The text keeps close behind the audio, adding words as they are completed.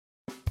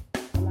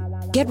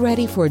Get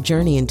ready for a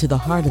journey into the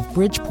heart of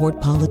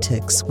Bridgeport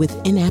politics with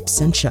In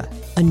Absentia,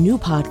 a new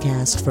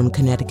podcast from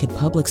Connecticut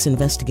Public's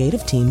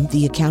investigative team,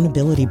 The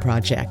Accountability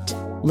Project.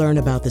 Learn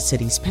about the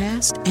city's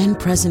past and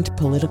present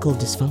political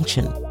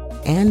dysfunction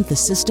and the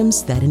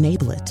systems that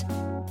enable it.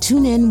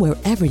 Tune in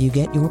wherever you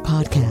get your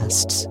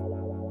podcasts.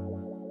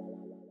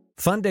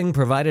 Funding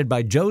provided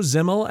by Joe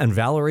Zimmel and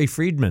Valerie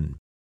Friedman.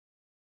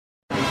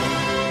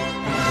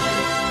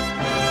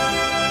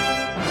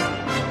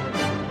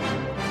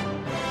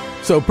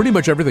 So pretty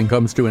much everything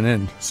comes to an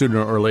end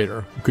sooner or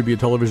later. It could be a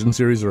television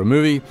series or a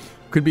movie,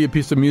 could be a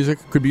piece of music,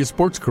 could be a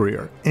sports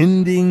career.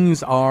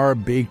 Endings are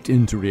baked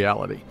into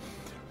reality.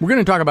 We're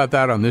going to talk about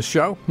that on this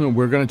show.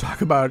 We're going to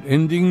talk about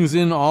endings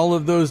in all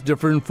of those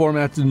different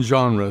formats and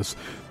genres.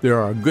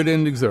 There are good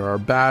endings, there are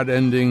bad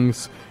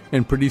endings,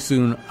 and pretty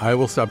soon I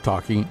will stop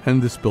talking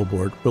and this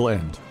billboard will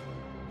end.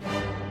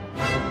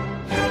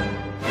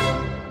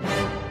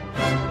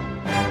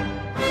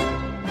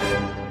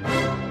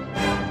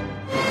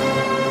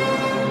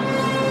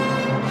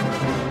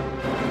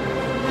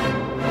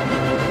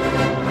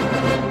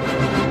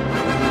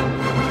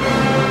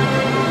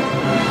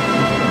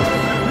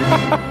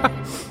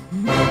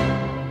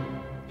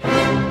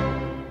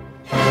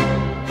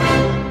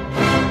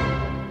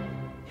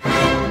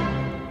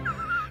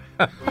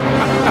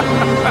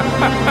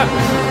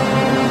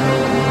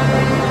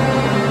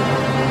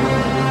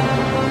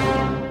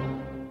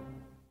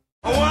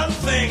 One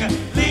thing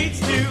leads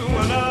to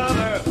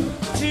another.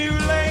 Too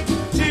late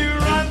to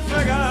run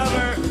for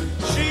cover.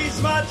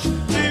 She's much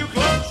too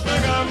close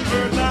for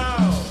comfort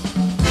now.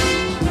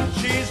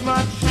 She's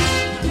much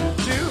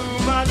too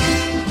much,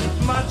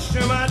 much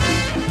too much.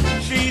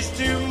 She's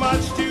too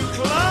much too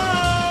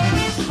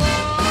close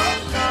for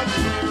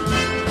comfort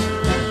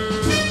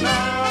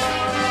now.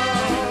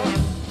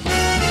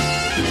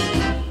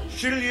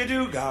 Should've you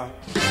do, God?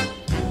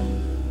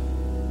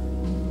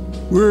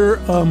 We're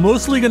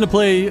mostly going to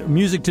play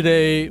music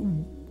today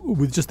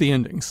with just the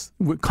endings,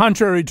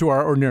 contrary to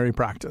our ordinary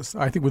practice.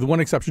 I think with one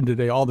exception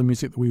today, all the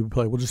music that we would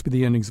play will just be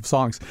the endings of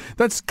songs.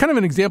 That's kind of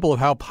an example of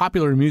how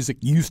popular music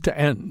used to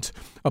end.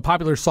 A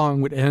popular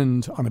song would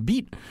end on a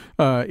beat.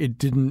 It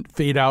didn't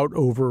fade out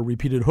over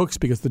repeated hooks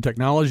because the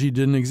technology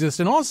didn't exist.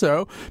 And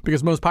also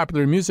because most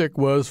popular music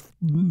was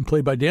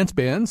played by dance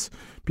bands.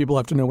 People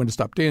have to know when to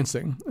stop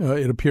dancing.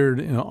 It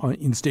appeared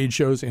in stage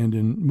shows and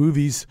in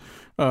movies.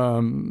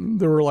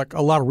 There were like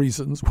a lot of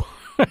reasons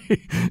why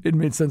it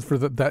made sense for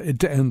it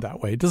to end that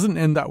way. It doesn't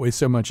end that way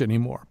so much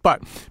anymore.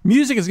 But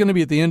music is going to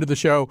be at the end of the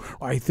show.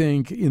 I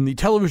think in the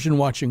television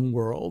watching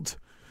world,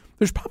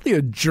 there's probably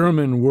a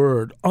German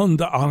word,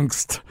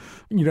 Angst,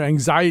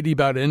 anxiety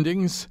about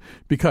endings,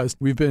 because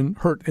we've been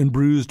hurt and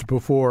bruised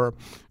before.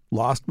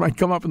 Lost might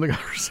come up in the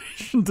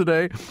conversation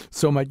today.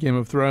 So might Game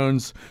of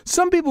Thrones.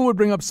 Some people would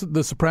bring up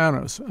The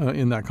Sopranos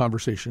in that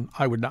conversation.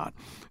 I would not.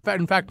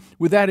 In fact,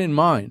 with that in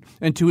mind,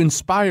 and to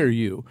inspire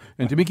you,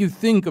 and to make you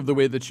think of the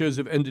way that shows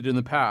have ended in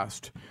the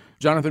past,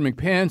 Jonathan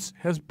McPants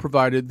has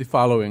provided the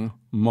following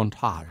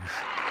montage.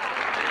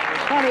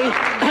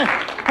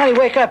 Honey,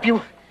 wake up.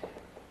 You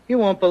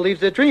won't believe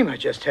the dream I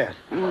just had.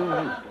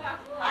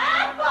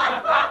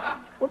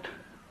 What?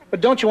 But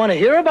don't you want to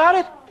hear about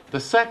it? The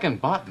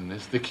second button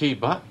is the key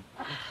button.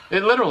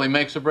 It literally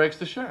makes or breaks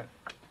the shirt.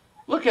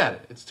 Look at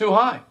it. It's too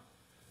high.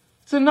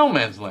 It's in no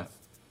man's land.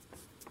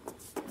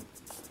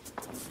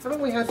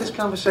 Haven't we had this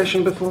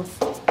conversation before?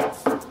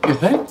 You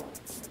think?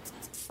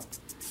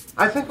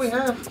 I think we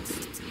have.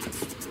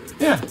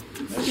 Yeah,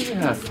 maybe we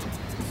have.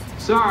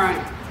 Sorry,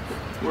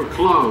 we're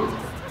closed.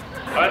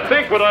 I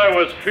think what I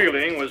was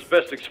feeling was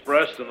best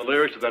expressed in the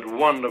lyrics of that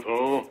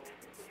wonderful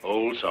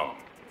old song.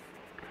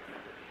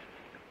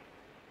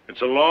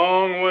 It's a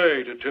long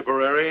way to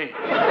Tipperary. A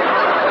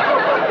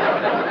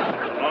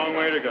long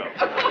way to go.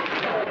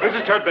 This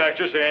is Ted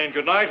Baxter saying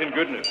good night and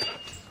good news.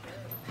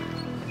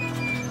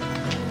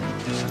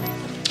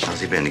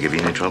 How's he been? To give you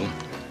any trouble?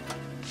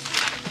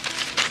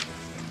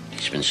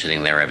 He's been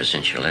sitting there ever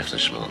since you left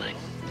this morning.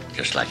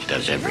 Just like he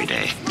does every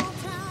day.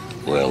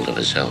 World of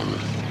his own.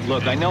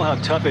 Look, I know how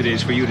tough it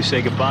is for you to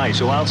say goodbye,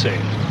 so I'll say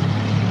it.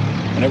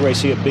 Whenever I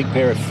see a big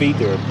pair of feet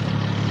or a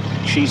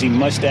cheesy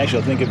mustache,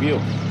 I'll think of you.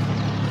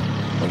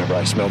 Whenever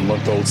I smell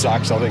month-old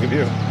socks, I'll think of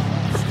you.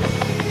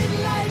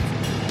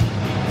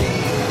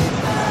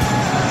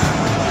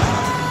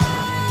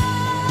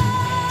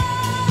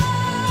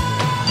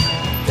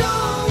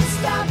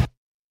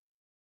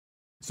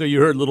 So you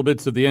heard little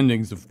bits of the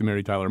endings of The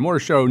Mary Tyler Moore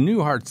Show,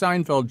 Newhart,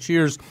 Seinfeld,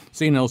 Cheers,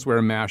 St.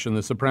 Elsewhere, MASH, and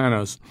The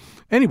Sopranos.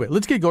 Anyway,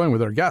 let's get going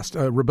with our guest.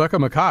 Rebecca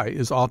Makkai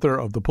is author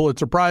of the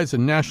Pulitzer Prize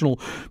and National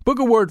Book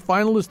Award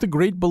finalist, The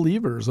Great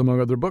Believers, among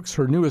other books.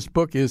 Her newest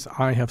book is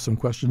I Have Some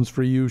Questions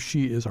for You.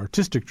 She is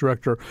artistic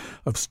director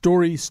of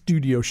Story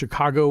Studio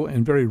Chicago,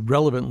 and very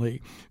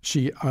relevantly,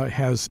 she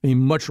has a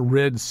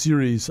much-read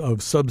series of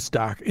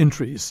Substack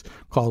entries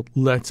called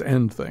Let's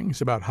End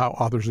Things, about how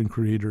authors and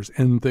creators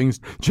end things.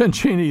 Jen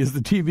Chaney is the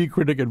TV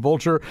critic at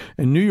Vulture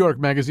and New York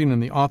Magazine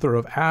and the author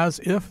of As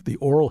If, The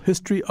Oral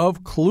History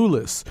of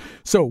Clueless.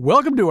 So welcome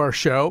welcome to our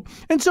show.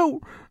 And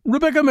so,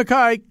 Rebecca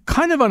Makkai,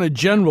 kind of on a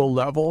general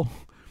level,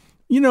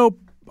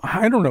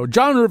 I don't know.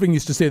 John Irving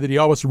used to say that he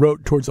always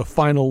wrote towards a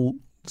final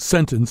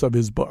sentence of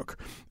his book.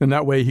 And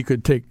that way he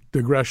could take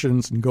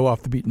digressions and go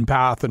off the beaten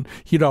path, and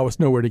he'd always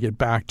know where to get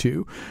back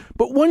to.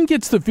 But one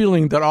gets the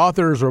feeling that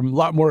authors are a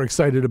lot more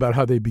excited about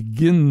how they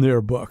begin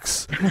their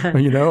books.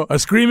 A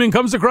screaming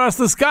comes across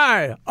the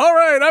sky. All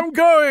right, I'm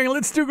going.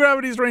 Let's do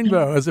Gravity's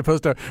Rainbow, as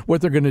opposed to what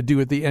they're going to do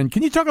at the end.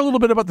 Can you talk a little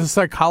bit about the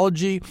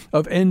psychology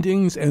of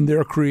endings and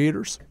their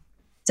creators?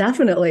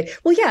 Definitely.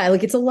 Well, yeah,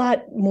 like it's a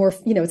lot more,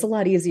 it's a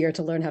lot easier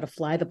to learn how to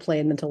fly the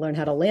plane than to learn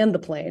how to land the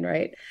plane,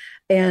 right?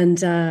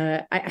 And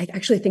I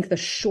actually think the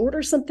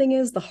shorter something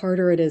is, the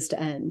harder it is to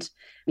end.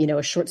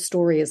 A short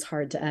story is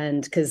hard to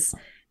end because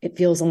it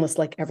feels almost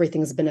like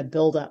everything's been a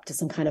buildup to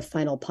some kind of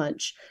final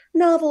punch.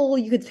 Novel,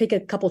 you could take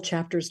a couple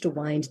chapters to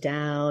wind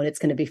down. It's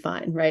going to be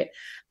fine, right?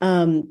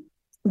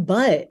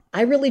 But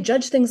I really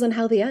judge things on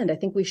how they end. I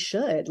think we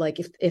should. Like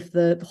if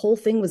the whole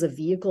thing was a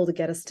vehicle to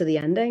get us to the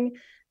ending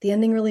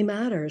really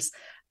matters.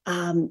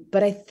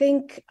 But I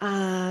think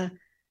a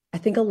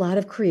lot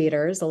of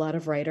creators, a lot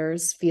of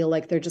writers feel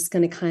like they're just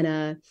going to kind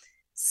of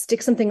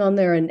stick something on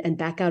there and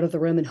back out of the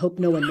room and hope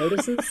no one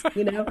notices,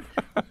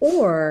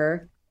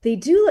 or they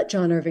do what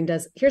John Irving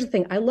does. Here's the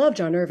thing. I love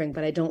John Irving,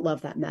 but I don't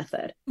love that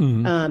method.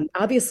 Mm-hmm.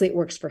 Obviously it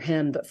works for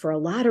him, but for a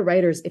lot of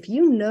writers, if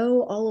you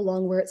know all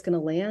along where it's going to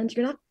land,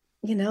 you're not,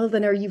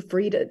 then are you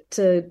free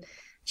to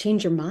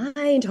change your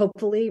mind,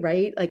 hopefully,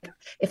 right? Like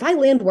if I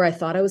land where I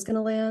thought I was going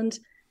to land,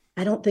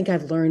 I don't think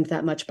I've learned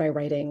that much by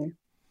writing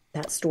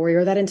that story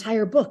or that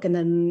entire book. And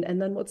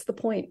then what's the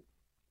point?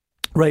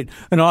 Right.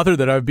 An author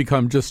that I've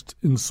become just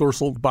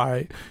ensorcelled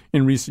by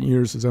in recent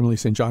years is Emily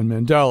St. John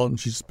Mandel, and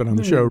she's been on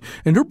the show.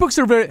 And her books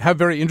have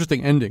very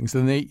interesting endings,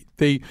 and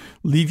they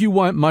leave you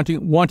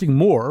wanting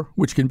more,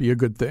 which can be a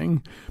good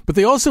thing. But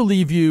they also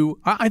leave you,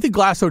 I think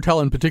Glass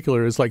Hotel in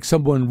particular is like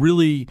someone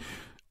really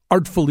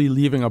artfully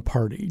leaving a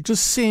party,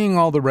 just saying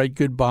all the right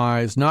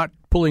goodbyes, not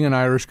pulling an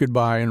Irish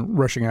goodbye and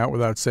rushing out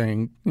without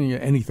saying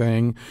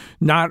anything,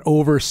 not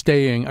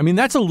overstaying. I mean,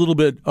 that's a little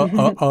bit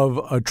of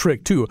a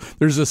trick, too.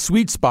 There's a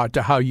sweet spot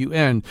to how you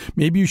end.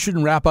 Maybe you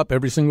shouldn't wrap up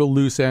every single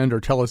loose end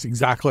or tell us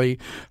exactly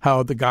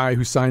how the guy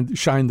who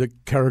shined the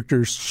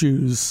character's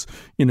shoes,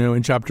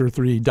 in chapter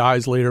 3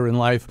 dies later in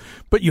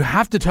life. But you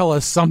have to tell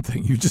us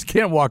something. You just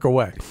can't walk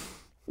away.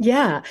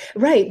 Yeah,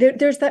 right.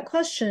 There's that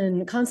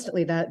question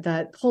constantly,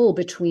 that pull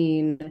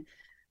between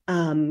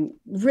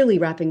really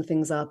wrapping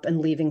things up and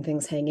leaving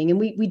things hanging. And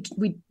we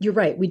you're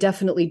right. We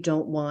definitely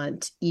don't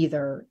want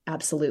either.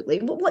 Absolutely.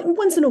 But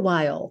once in a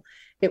while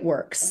it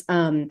works.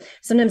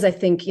 Sometimes I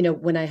think,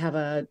 when I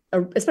have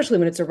especially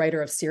when it's a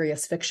writer of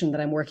serious fiction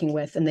that I'm working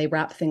with and they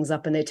wrap things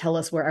up and they tell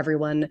us where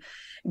everyone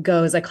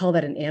goes, I call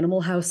that an Animal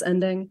House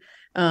ending.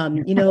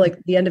 Like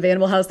the end of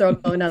Animal House, they're all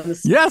going down the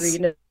street. Yes.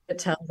 And it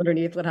tells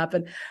underneath what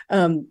happened.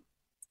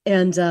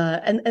 And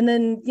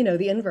then,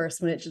 the inverse,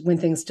 when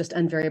things just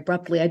end very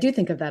abruptly, I do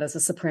think of that as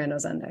a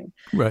Sopranos ending.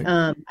 Right.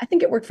 I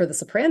think it worked for the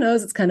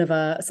Sopranos. It's kind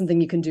of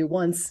something you can do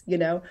once,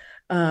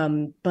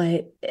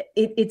 but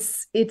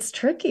it's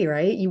tricky,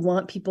 right? You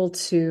want people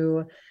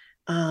to,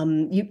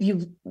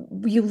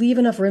 you leave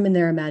enough room in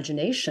their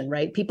imagination,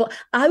 right?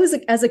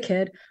 As a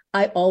kid,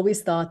 I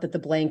always thought that the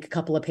blank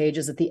couple of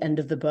pages at the end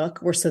of the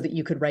book were so that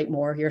you could write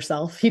more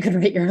yourself. You could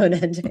write your own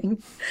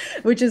ending,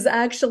 which is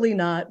actually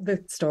not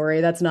the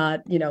story. That's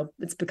not,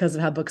 it's because of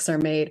how books are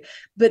made.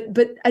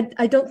 But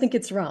I don't think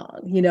it's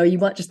wrong. You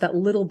want just that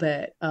little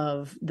bit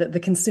of the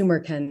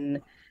consumer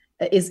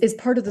is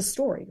part of the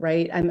story,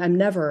 right? I'm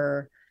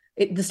never.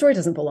 The story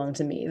doesn't belong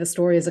to me. The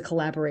story is a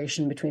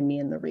collaboration between me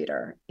and the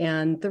reader,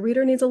 and the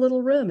reader needs a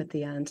little room at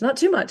the end. Not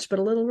too much, but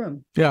a little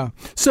room. Yeah.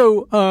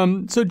 So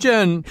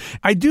Jen,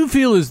 I do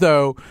feel as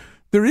though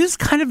there is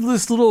kind of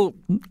this little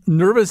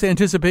nervous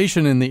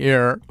anticipation in the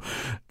air.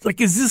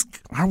 Like,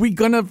 are we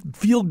going to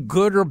feel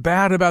good or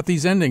bad about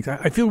these endings?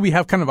 I feel we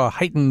have kind of a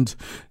heightened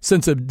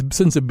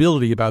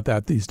sensibility about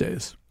that these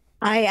days.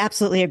 I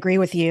absolutely agree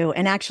with you.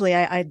 And actually,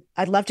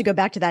 I'd love to go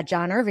back to that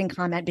John Irving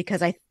comment,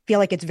 because I feel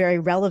like it's very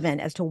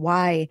relevant as to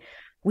why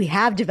we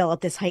have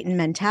developed this heightened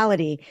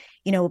mentality.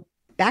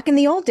 Back in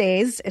the old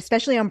days,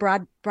 especially on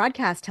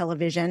broadcast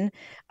television,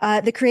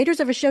 the creators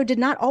of a show did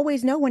not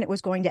always know when it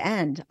was going to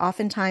end.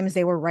 Oftentimes,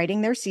 they were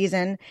writing their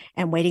season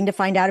and waiting to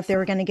find out if they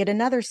were going to get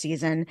another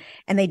season.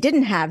 And they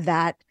didn't have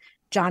that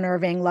John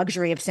Irving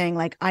luxury of saying,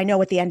 like, I know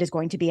what the end is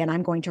going to be and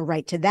I'm going to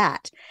write to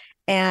that.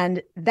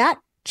 And that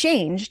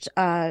changed.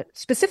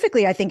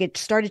 Specifically, I think it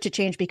started to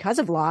change because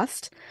of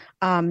Lost.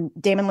 Damon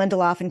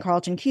Lindelof and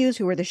Carlton Cuse,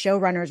 who were the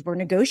showrunners, were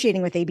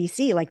negotiating with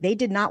ABC. Like, they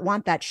did not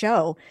want that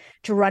show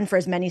to run for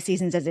as many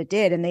seasons as it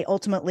did. And they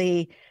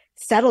ultimately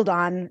settled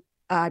on,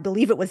 I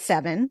believe it was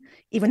 7,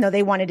 even though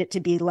they wanted it to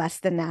be less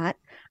than that.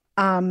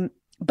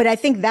 But I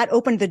think that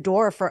opened the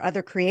door for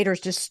other creators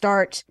to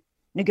start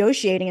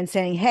negotiating and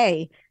saying,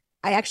 hey,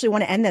 I actually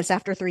want to end this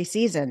after 3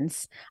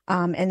 seasons.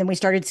 And then we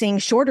started seeing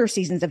shorter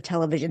seasons of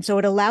television. So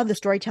it allowed the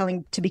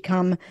storytelling to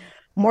become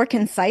more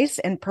concise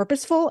and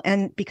purposeful.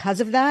 And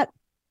because of that,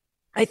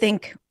 I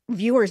think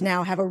viewers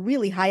now have a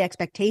really high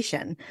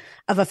expectation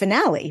of a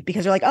finale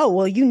because they're like, oh,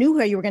 well, you knew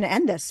how you were going to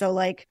end this. So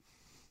like,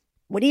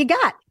 what do you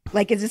got?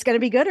 Like, is this going to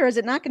be good or is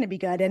it not going to be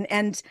good?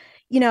 And,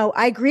 you know,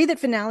 I agree that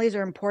finales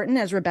are important,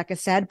 as Rebecca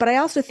said, but I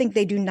also think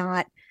they do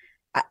not,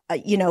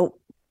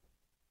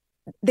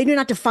 they do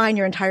not define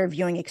your entire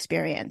viewing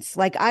experience.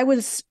 Like, I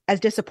was as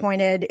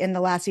disappointed in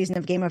the last season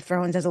of Game of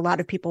Thrones as a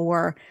lot of people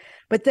were,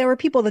 but there were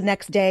people the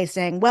next day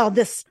saying, well,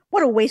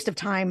 what a waste of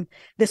time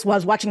this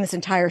was watching this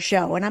entire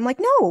show. And I'm like,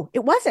 no,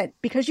 it wasn't,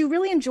 because you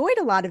really enjoyed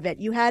a lot of it.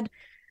 You had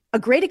a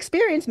great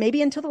experience,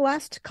 maybe until the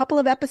last couple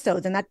of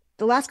episodes. And that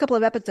the last couple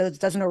of episodes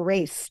doesn't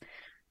erase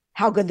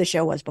how good the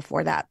show was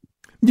before that.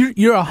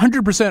 You're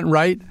 100%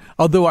 right.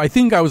 Although I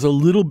think I was a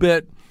little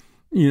bit,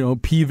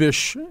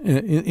 peevish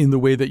in the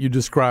way that you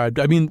described.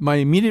 I mean, my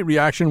immediate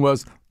reaction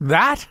was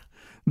that,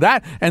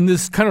 and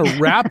this kind of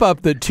wrap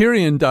up that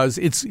Tyrion does.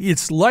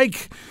 It's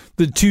like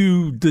the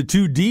two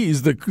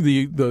Ds, the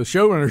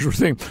showrunners were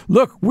saying,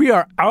 look, we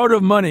are out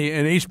of money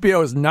and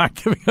HBO is not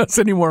giving us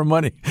any more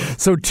money.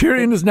 So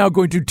Tyrion is now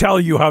going to tell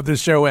you how this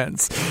show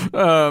ends.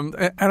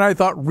 And I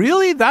thought,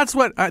 really? That's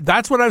what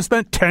I've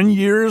spent 10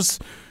 years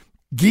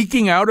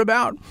geeking out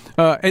about.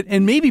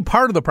 And maybe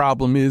part of the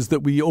problem is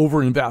that we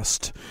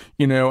overinvest.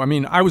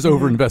 I was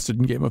overinvested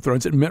in Game of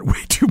Thrones. It meant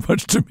way too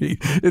much to me.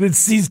 And it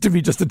ceased to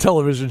be just a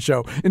television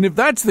show. And if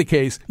that's the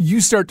case,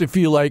 you start to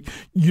feel like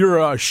you're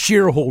a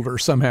shareholder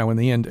somehow in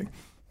the ending.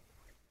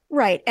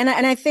 Right. And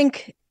I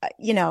think,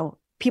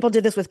 people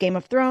did this with Game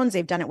of Thrones.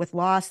 They've done it with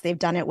Lost. They've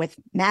done it with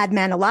Mad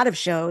Men, a lot of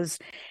shows.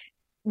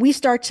 We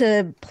start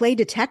to play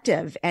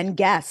detective and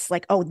guess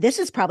like, oh, this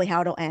is probably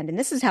how it'll end. And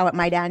this is how it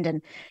might end.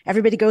 And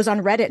everybody goes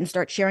on Reddit and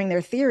starts sharing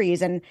their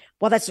theories. And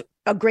while that's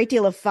a great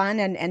deal of fun,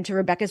 and to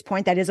Rebecca's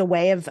point, that is a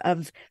way of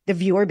the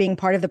viewer being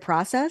part of the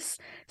process.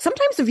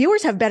 Sometimes the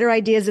viewers have better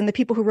ideas than the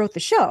people who wrote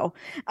the show.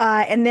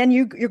 And then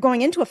you're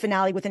going into a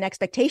finale with an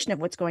expectation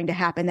of what's going to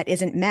happen that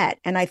isn't met.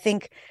 And I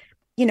think,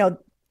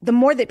 the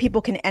more that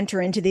people can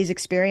enter into these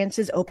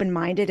experiences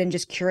open-minded and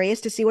just curious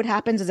to see what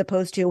happens, as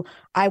opposed to,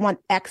 I want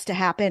X to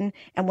happen,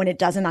 and when it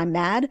doesn't, I'm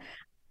mad,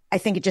 I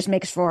think it just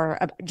makes for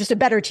just a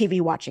better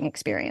TV watching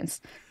experience.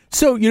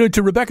 So,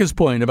 to Rebecca's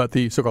point about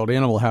the so-called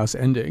Animal House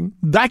ending,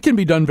 that can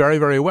be done very,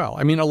 very well.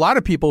 I mean, a lot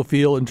of people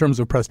feel in terms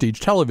of prestige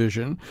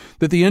television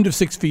that the end of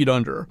 6 Feet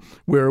Under,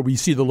 where we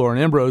see the Lauren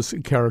Ambrose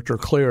character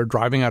Claire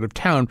driving out of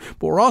town,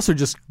 but we're also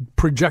just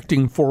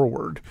projecting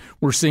forward.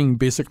 We're seeing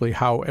basically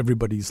how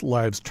everybody's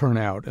lives turn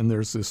out. And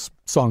there's this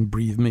song,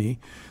 Breathe Me,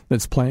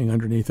 that's playing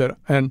underneath it.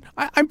 And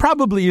I'm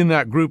probably in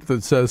that group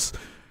that says,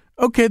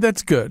 okay,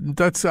 that's good.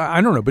 That's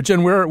I don't know. But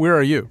Jen, where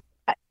are you?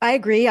 I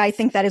agree. I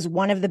think that is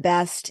one of the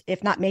best,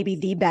 if not maybe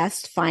the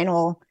best,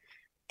 final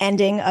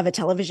ending of a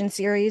television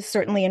series,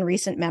 certainly in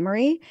recent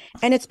memory.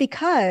 And it's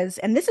because,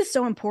 and this is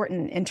so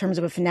important in terms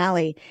of a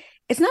finale,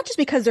 it's not just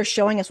because they're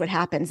showing us what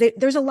happens.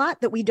 There's a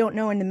lot that we don't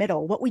know in the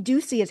middle. What we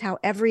do see is how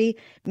every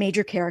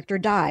major character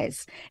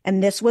dies.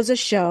 And this was a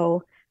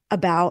show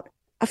about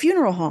a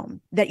funeral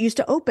home that used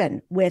to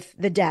open with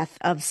the death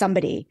of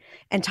somebody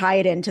and tie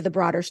it into the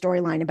broader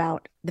storyline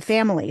about the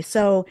family.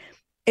 So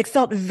it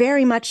felt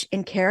very much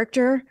in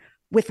character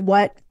with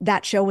what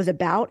that show was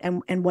about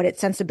and what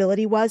its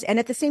sensibility was. And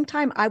at the same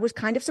time, I was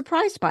kind of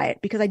surprised by it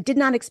because I did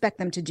not expect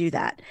them to do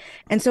that.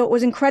 And so it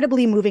was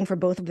incredibly moving for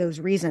both of those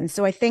reasons.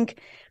 So I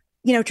think,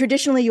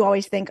 traditionally you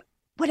always think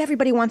what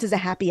everybody wants is a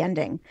happy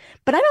ending,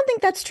 but I don't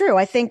think that's true.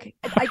 I think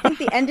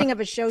the ending of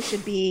a show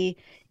should be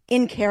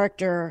in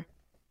character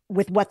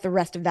with what the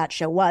rest of that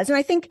show was. And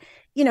I think,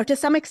 to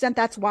some extent,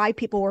 that's why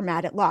people were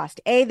mad at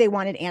Lost. They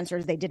wanted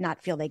answers they did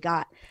not feel they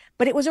got.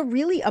 But it was a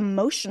really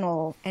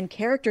emotional and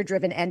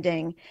character-driven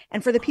ending.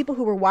 And for the people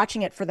who were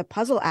watching it for the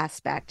puzzle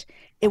aspect,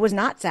 it was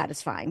not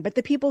satisfying. But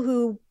the people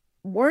who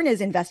weren't as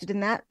invested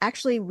in that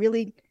actually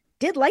really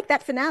did like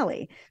that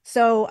finale.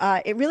 So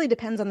it really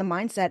depends on the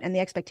mindset and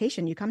the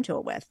expectation you come to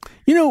it with.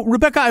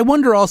 Rebecca, I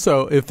wonder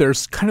also if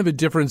there's kind of a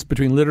difference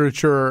between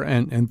literature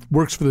and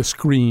works for the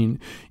screen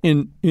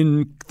in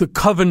the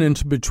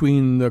covenant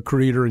between the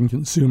creator and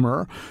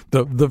consumer,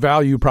 the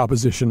value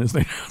proposition, as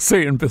they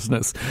say in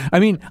business. I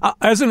mean,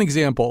 as an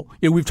example,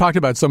 we've talked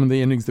about some of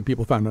the endings that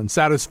people found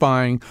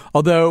unsatisfying,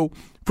 although,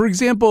 for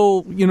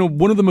example,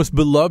 one of the most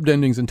beloved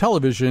endings in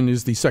television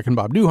is the second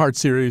Bob Newhart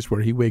series,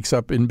 where he wakes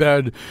up in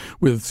bed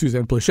with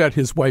Suzanne Pleshette,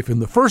 his wife in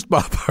the first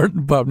Bob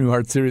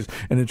Newhart series,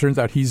 and it turns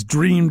out he's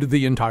dreamed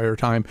the entire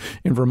time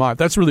in Vermont.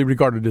 That's really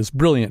regarded as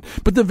brilliant.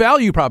 But the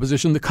value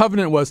proposition, the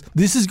covenant was,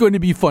 this is going to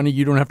be funny.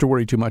 You don't have to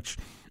worry too much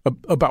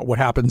about what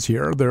happens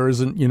here. There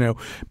isn't,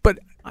 But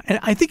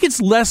I think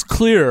it's less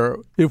clear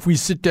if we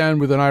sit down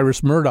with an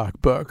Iris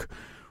Murdoch book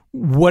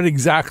what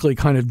exactly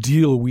kind of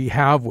deal we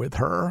have with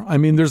her. I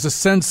mean, there's a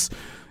sense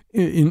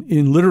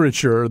in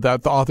literature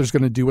that the author's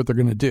going to do what they're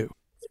going to do.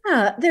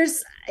 Yeah,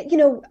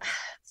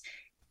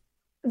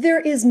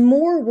 there is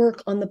more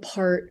work on the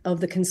part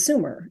of the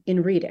consumer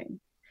in reading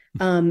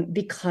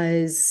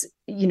because,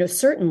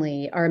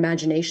 certainly our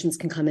imaginations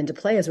can come into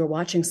play as we're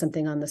watching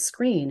something on the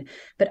screen.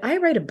 But I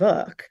write a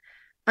book.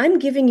 I'm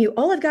giving you,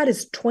 all I've got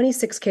is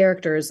 26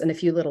 characters and a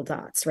few little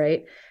dots,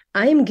 right?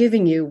 I'm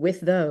giving you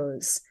with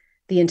those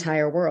the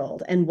entire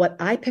world. And what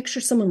I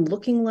picture someone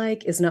looking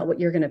like is not what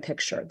you're going to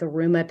picture. The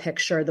room I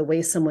picture, the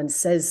way someone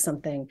says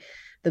something,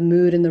 the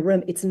mood in the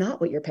room, it's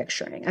not what you're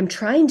picturing. I'm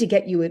trying to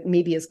get you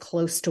maybe as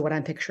close to what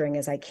I'm picturing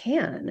as I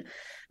can.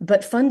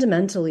 But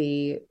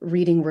fundamentally,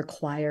 reading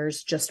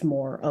requires just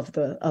more of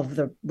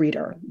the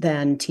reader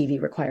than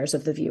TV requires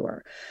of the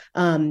viewer.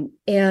 I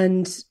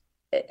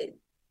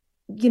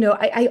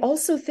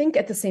also think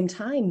at the same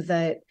time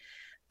that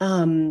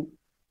I'm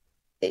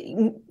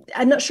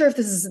not sure if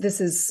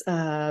this is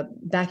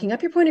backing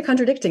up your point or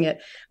contradicting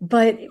it,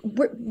 but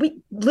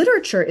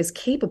literature is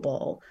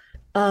capable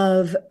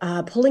of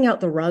pulling out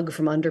the rug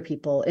from under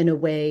people in a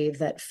way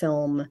that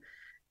film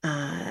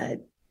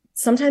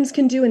sometimes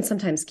can do and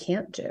sometimes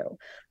can't do,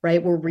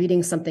 right? We're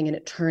reading something and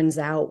it turns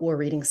out we're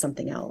reading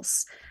something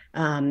else.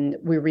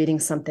 We're reading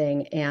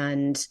something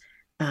and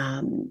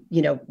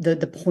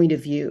the point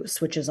of view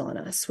switches on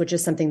us, which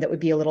is something that would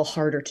be a little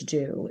harder to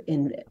do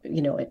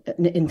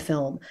in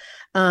film.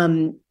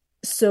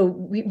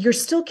 So you're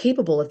still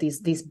capable of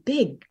these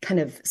big kind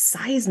of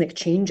seismic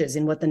changes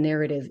in what the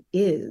narrative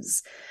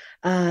is.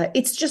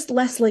 It's just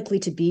less likely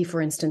to be,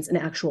 for instance, an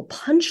actual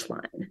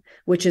punchline,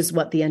 which is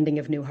what the ending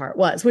of Newhart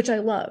was, which I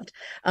loved.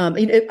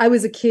 I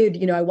was a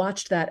kid, I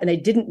watched that and I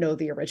didn't know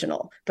the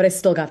original, but I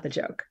still got the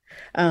joke.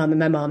 And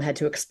my mom had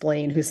to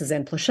explain who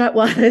Suzanne Pleshette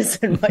was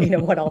and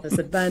what all this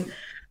had been.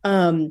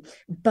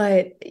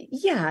 But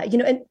yeah,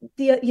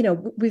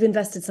 we've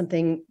invested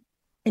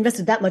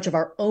that much of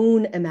our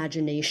own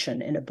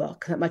imagination in a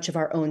book, that much of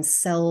our own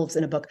selves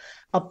in a book.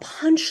 A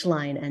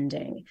punchline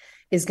ending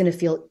is going to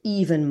feel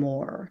even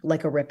more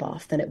like a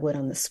ripoff than it would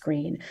on the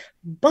screen.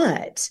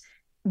 But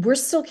we're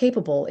still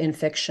capable in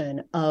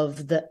fiction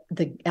of the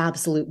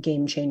absolute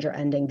game changer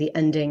ending, the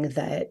ending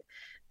that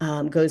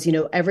goes,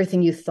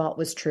 everything you thought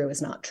was true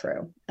is not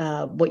true.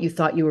 What you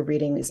thought you were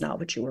reading is not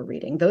what you were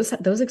reading.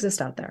 Those exist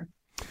out there.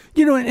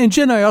 And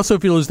Jen, I also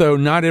feel as though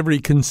not every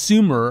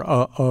consumer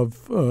of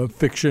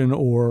fiction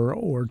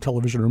or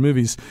television or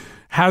movies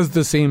has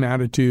the same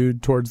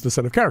attitude towards the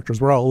set of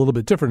characters. We're all a little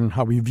bit different in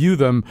how we view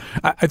them.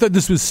 I thought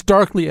this was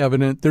starkly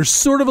evident. There's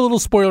sort of a little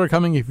spoiler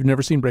coming if you've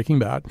never seen Breaking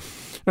Bad.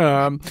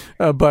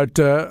 But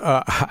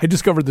I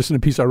discovered this in a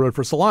piece I wrote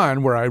for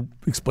Salon where I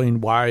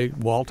explained why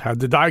Walt had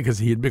to die because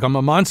he had become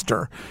a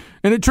monster.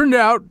 And it turned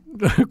out,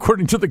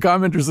 according to the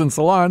commenters in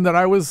Salon, that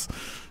I was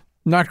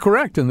not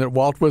correct, and that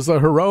Walt was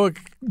a heroic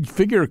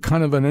figure,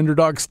 kind of an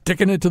underdog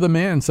sticking it to the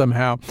man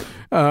somehow.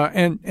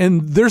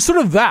 And there's sort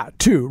of that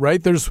too,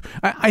 right?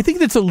 I think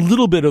that's a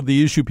little bit of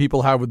the issue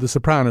people have with The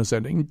Sopranos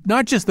ending.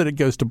 Not just that it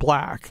goes to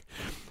black,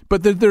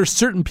 but that there are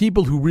certain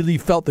people who really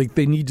felt like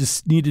they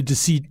needed to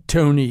see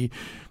Tony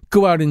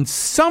go out in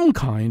some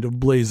kind of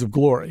blaze of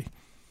glory.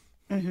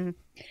 Mm-hmm.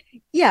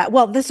 Yeah,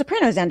 well, The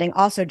Sopranos ending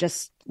also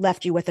just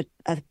left you with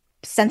a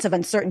sense of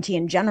uncertainty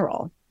in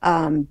general.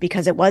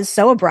 Because it was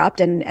so abrupt.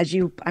 And as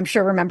you, I'm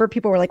sure, remember,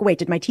 people were like, wait,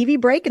 did my TV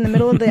break in the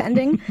middle of the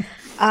ending?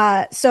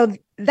 So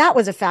that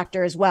was a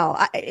factor as well.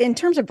 In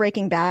terms of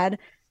Breaking Bad,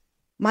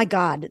 my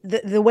God,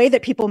 the way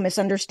that people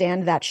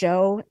misunderstand that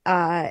show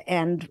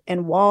and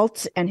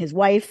Walt and his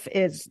wife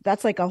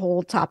that's like a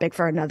whole topic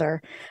for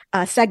another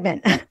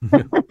segment.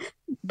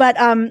 But,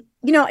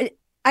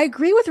 I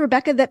agree with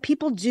Rebecca that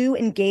people do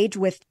engage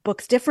with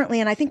books differently.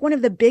 And I think one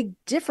of the big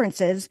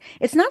differences,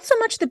 it's not so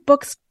much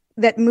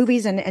that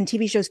movies and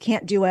TV shows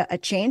can't do a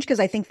change, because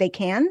I think they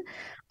can.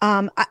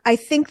 I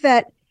think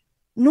that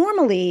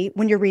normally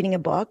when you're reading a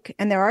book,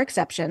 and there are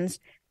exceptions,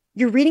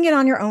 you're reading it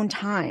on your own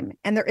time.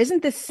 And there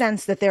isn't this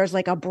sense that there's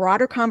like a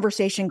broader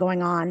conversation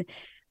going on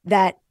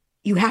that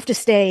you have to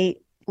stay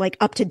like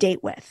up to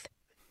date with.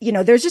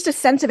 There's just a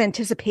sense of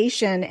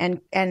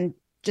anticipation and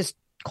just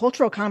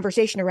cultural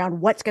conversation around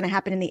what's going to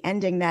happen in the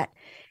ending that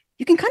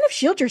you can kind of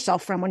shield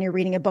yourself from when you're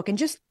reading a book, and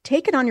just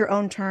take it on your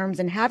own terms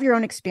and have your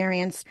own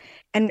experience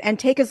and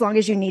take as long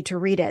as you need to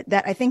read it.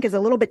 That I think is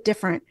a little bit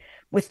different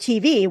with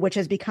TV, which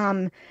has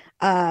become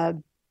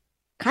kind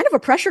of a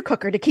pressure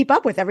cooker to keep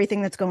up with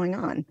everything that's going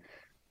on.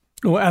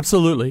 Oh,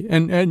 absolutely.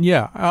 And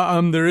yeah,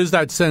 there is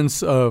that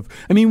sense of,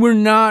 we're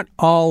not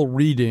all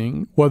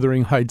reading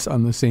Wuthering Heights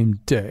on the same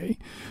day,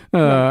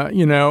 but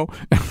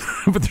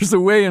there's a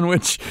way in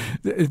which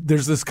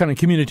there's this kind of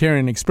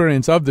communitarian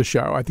experience of the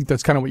show. I think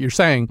that's kind of what you're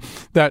saying,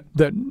 that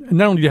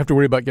not only do you have to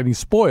worry about being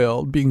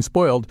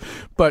spoiled,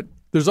 but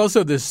there's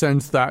also this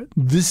sense that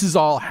this is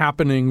all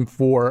happening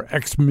for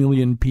X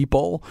million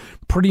people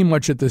pretty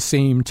much at the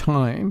same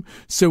time.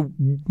 So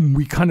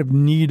we kind of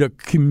need a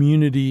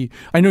community.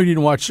 I know you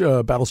didn't watch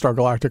Battlestar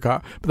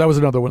Galactica, but that was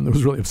another one that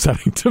was really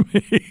upsetting to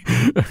me.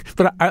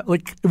 But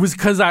it was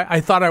because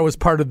I thought I was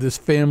part of this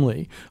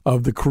family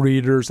of the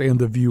creators and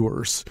the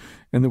viewers,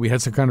 and that we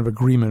had some kind of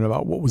agreement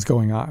about what was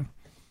going on.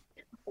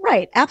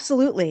 Right.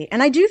 Absolutely.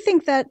 And I do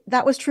think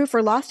that was true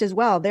for Lost as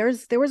well. There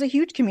was a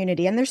huge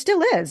community, and there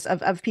still is,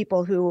 of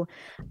people who,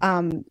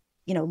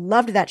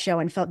 loved that show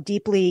and felt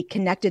deeply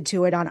connected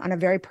to it on a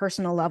very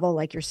personal level,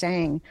 like you're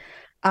saying.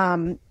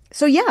 And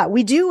So yeah,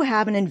 we do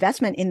have an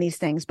investment in these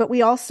things, but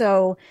we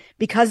also,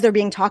 because they're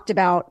being talked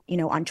about,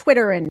 on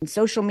Twitter and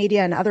social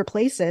media and other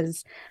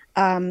places,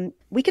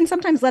 we can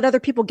sometimes let other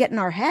people get in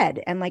our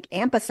head and like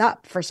amp us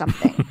up for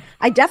something.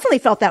 I definitely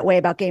felt that way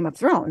about Game of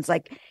Thrones.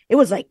 Like it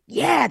was like,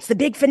 yeah, it's the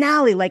big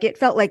finale. Like it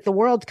felt like the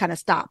world kind of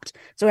stopped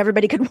so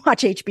everybody could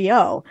watch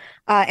HBO.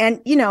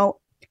 And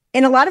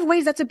in a lot of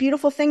ways, that's a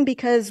beautiful thing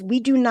because we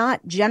do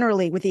not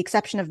generally, with the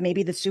exception of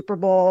maybe the Super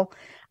Bowl,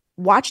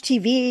 watch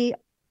TV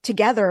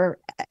together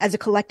as a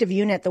collective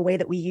unit the way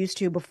that we used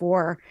to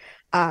before,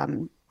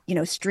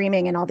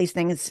 streaming and all these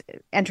things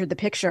entered the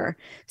picture.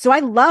 So I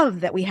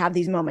love that we have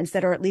these moments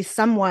that are at least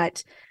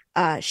somewhat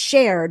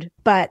shared,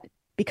 but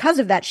because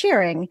of that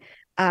sharing,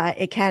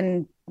 it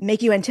can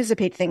make you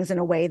anticipate things in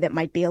a way that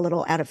might be a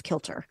little out of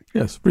kilter.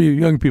 Yes, for you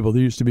young people,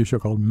 there used to be a show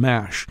called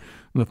MASH.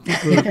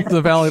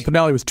 The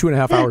finale was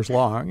 2.5 hours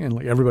long, and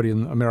like everybody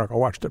in America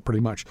watched it pretty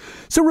much.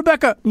 So,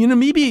 Rebecca,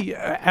 maybe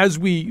as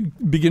we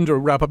begin to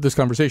wrap up this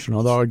conversation,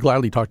 although I'd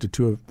gladly talk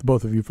to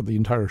both of you for the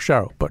entire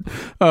show, but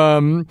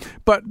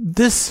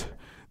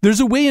there's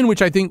a way in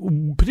which I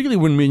think, particularly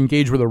when we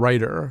engage with the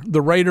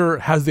writer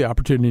has the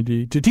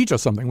opportunity to teach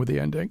us something with the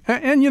ending.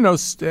 And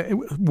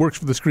it works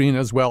for the screen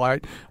as well. I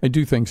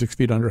do think 6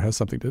 Feet Under has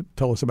something to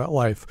tell us about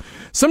life.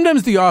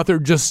 Sometimes the author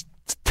just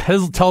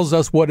tells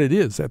us what it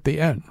is at the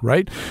end,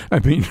 right? I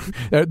mean,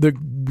 the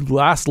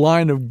last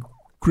line of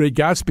Great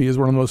Gatsby is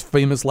one of the most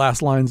famous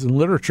last lines in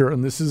literature,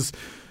 and this is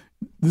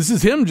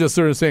him just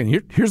sort of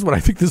saying, here's what I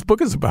think this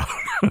book is about.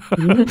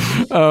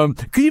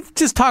 Could you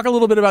just talk a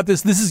little bit about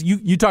this? This is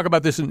you talk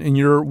about this in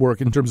your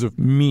work in terms of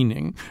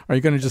meaning. Are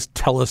you going to just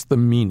tell us the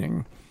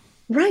meaning?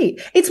 Right.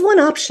 It's one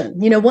option.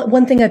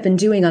 One thing I've been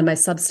doing on my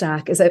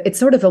Substack is it's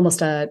sort of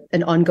almost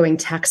an ongoing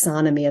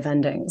taxonomy of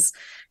endings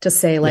to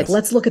say, like, yes,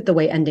 let's look at the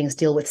way endings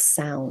deal with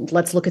sound.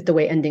 Let's look at the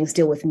way endings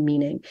deal with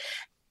meaning.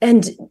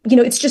 And,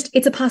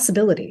 it's a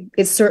possibility.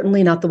 It's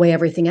certainly not the way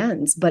everything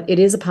ends, but it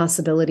is a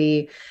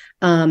possibility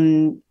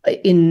on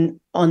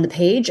the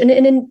page. And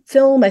in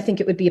film, I think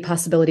it would be a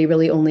possibility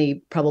really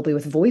only probably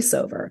with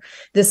voiceover.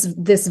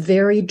 This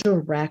very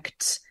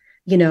direct,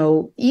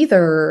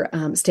 either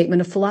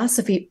statement of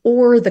philosophy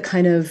or the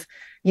kind of,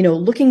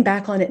 looking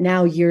back on it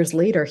now years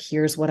later,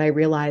 here's what I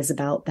realize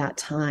about that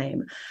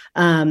time.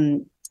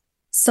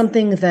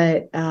 Something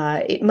that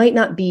it might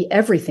not be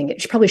everything.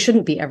 It probably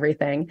shouldn't be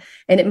everything.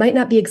 And it might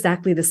not be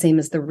exactly the same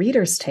as the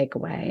reader's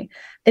takeaway.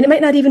 And it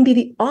might not even be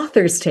the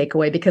author's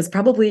takeaway because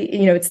probably,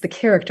 it's the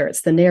character,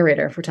 it's the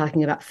narrator if we're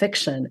talking about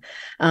fiction.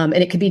 And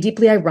it could be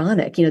deeply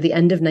ironic. The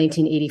end of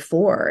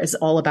 1984 is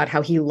all about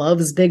how he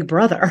loves Big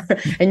Brother.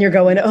 And you're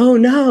going, oh,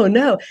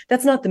 no,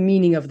 that's not the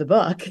meaning of the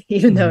book.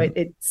 Even though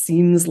it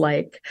seems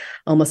like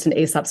almost an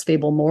Aesop's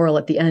fable moral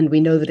at the end, we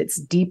know that it's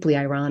deeply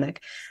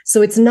ironic.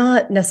 So it's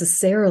not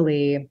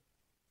necessarily,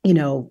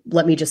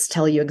 let me just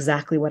tell you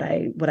exactly what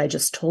I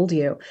just told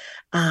you.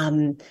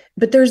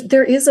 But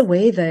there is a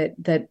way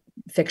that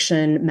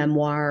fiction,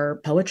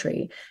 memoir,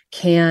 poetry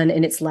can,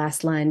 in its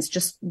last lines,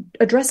 just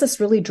address us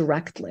really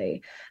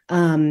directly,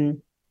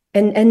 and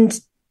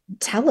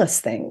tell us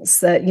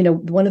things that,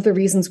 one of the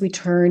reasons we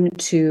turn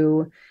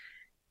to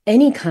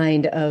any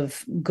kind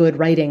of good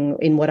writing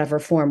in whatever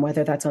form,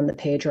 whether that's on the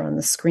page or on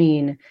the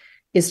screen,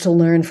 is to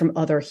learn from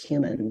other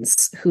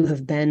humans who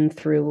have been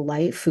through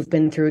life, who've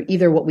been through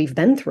either what we've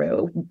been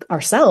through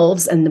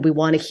ourselves, and we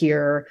want to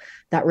hear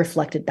that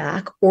reflected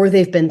back, or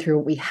they've been through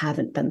what we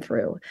haven't been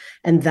through.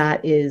 And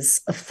that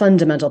is a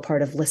fundamental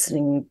part of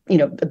listening,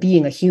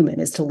 being a human,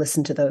 is to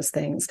listen to those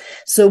things.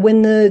 So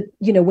when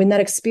that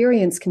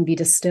experience can be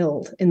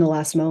distilled in the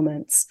last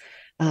moments,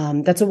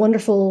 that's a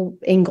wonderful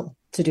angle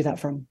to do that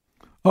from.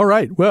 All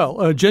right.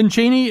 Well, Jen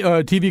Chaney,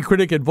 TV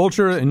critic at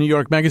Vulture and New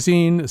York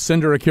Magazine.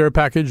 Send her a care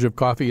package of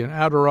coffee and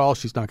Adderall.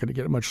 She's not going to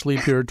get much sleep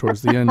here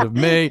towards the end of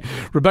May.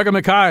 Rebecca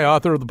Makkai,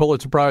 author of the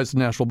Pulitzer Prize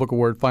and National Book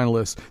Award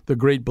finalist, The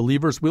Great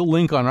Believers. We'll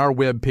link on our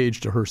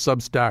webpage to her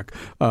Substack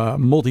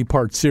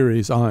multi-part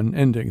series on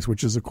endings,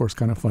 which is, of course,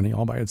 kind of funny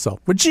all by itself,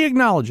 which she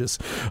acknowledges.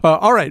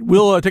 All right.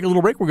 We'll take a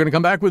little break. We're going to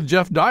come back with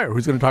Jeff Dyer,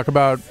 who's going to talk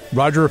about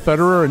Roger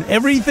Federer and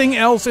everything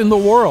else in the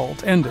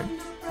world ending.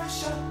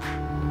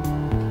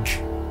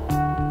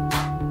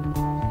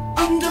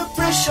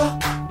 Pressure.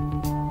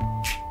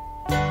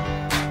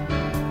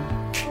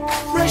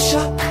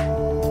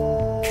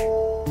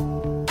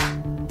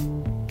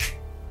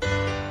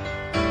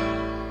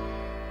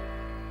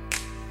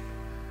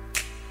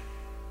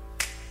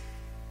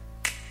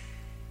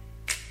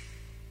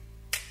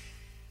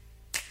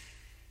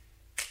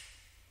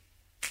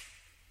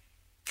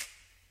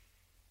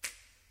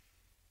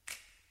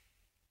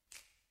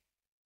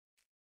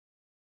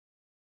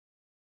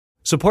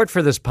 Support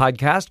for this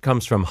podcast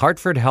comes from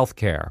Hartford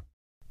Healthcare.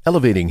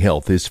 Elevating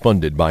Health is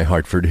funded by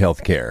Hartford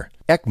Healthcare.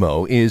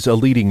 ECMO is a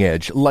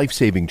leading-edge,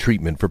 life-saving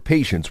treatment for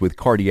patients with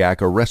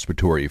cardiac or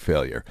respiratory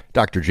failure.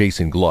 Dr.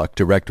 Jason Gluck,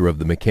 director of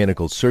the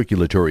Mechanical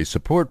Circulatory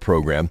Support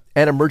Program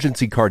and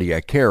Emergency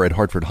Cardiac Care at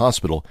Hartford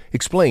Hospital,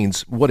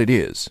 explains what it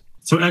is.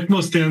 So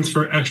ECMO stands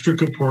for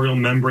extracorporeal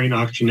membrane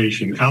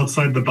oxygenation,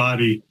 outside the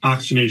body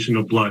oxygenation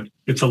of blood.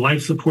 It's a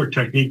life support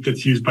technique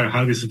that's used by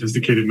highly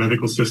sophisticated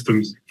medical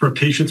systems for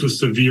patients with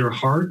severe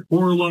heart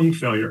or lung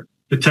failure.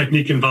 The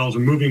technique involves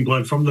removing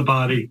blood from the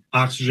body,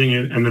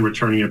 oxygenating it, and then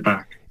returning it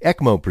back.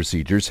 ECMO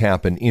procedures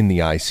happen in the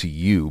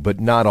ICU, but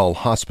not all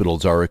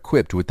hospitals are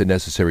equipped with the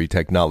necessary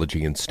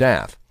technology and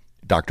staff.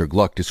 Dr.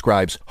 Gluck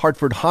describes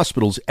Hartford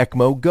Hospital's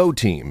ECMO Go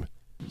team.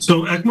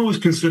 So ECMO is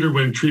considered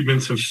when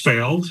treatments have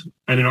failed.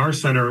 And in our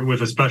center,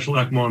 with a special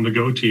ECMO on the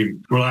Go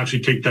team, we'll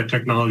actually take that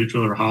technology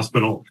to their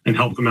hospital and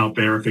help them out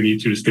there if they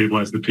need to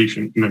stabilize the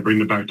patient and then bring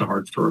them back to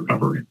Hartford for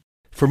recovery.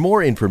 For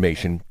more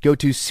information, go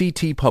to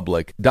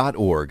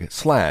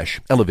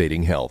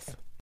ctpublic.org/elevatinghealth.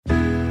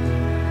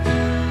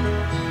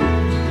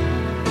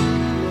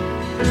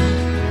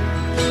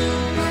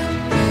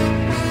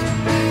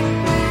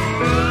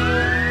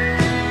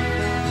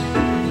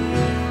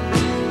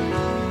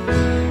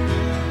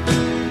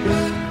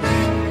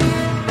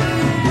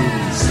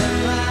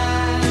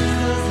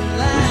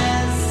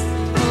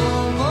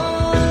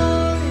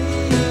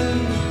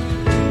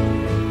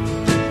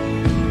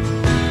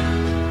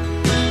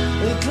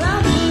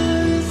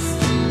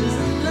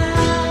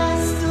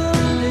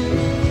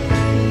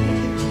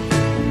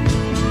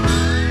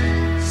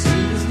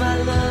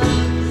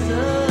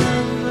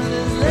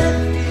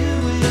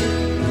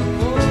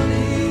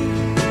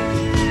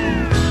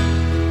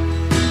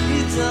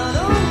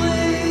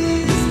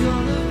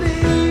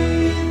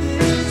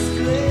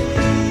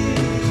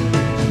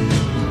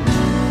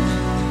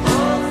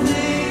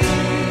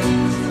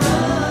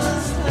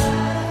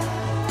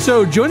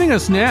 So joining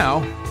us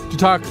now to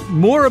talk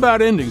more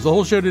about endings. The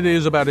whole show today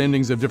is about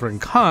endings of different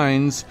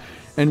kinds.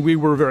 And we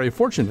were very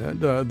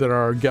fortunate that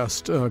our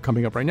guest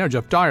coming up right now,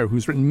 Jeff Dyer,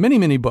 who's written many,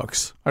 many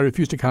books, I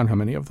refuse to count how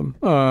many of them,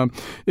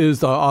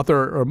 is the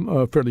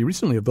author fairly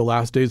recently of The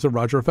Last Days of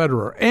Roger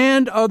Federer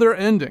and Other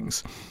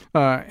Endings.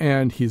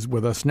 And he's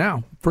with us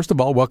now. First of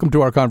all, welcome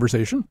to our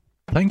conversation.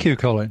 Thank you,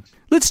 Colin.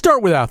 Let's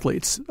start with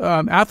athletes.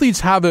 Athletes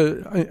have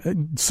a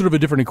sort of a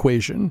different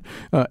equation.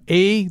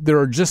 There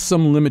are just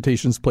some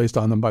limitations placed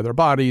on them by their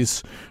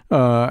bodies.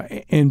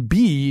 And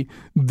B,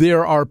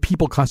 there are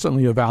people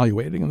constantly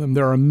evaluating them.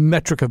 There are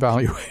metric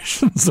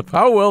evaluations of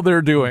how well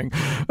they're doing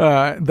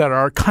that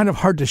are kind of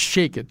hard to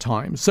shake at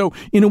times. So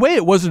in a way,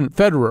 it wasn't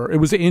Federer. It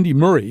was Andy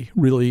Murray,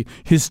 really,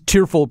 his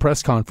tearful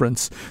press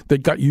conference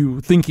that got you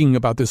thinking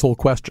about this whole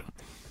question.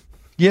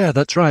 Yeah,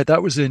 that's right.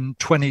 That was in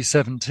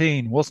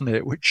 2017, wasn't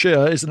it? Which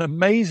is an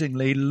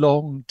amazingly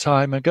long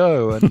time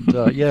ago. And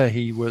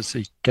he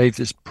gave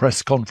this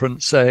press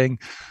conference saying,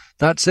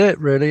 that's it,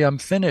 really, I'm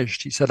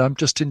finished. He said, I'm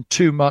just in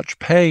too much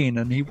pain.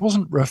 And he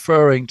wasn't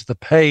referring to the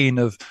pain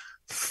of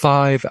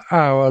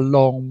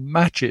 5-hour-long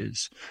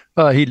matches.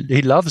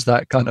 He loves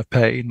that kind of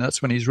pain.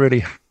 That's when he's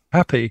really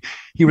happy.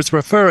 He was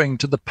referring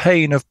to the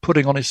pain of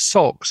putting on his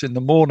socks in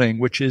the morning,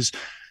 which is,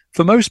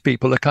 for most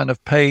people, a kind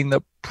of pain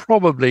that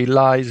probably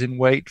lies in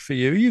wait for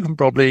you. You can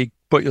probably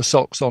put your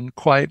socks on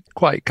quite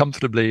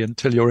comfortably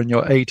until you're in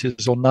your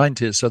 80s or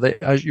 90s. So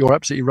you're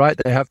absolutely right.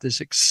 They have this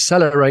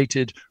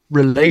accelerated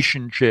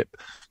relationship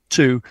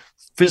to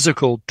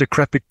physical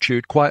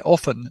decrepitude quite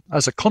often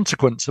as a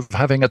consequence of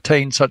having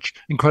attained such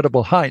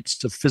incredible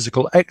heights of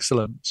physical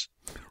excellence.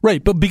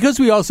 Right, but because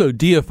we also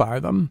deify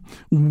them,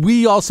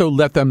 we also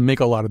let them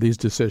make a lot of these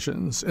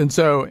decisions. And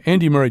so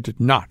Andy Murray did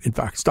not, in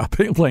fact, stop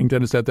playing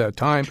tennis at that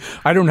time.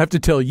 I don't have to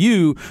tell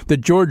you that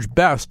George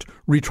Best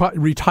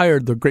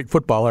retired, the great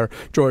footballer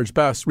George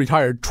Best,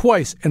 retired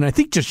twice, and I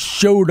think just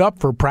showed up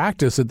for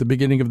practice at the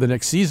beginning of the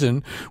next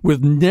season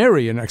with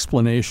nary an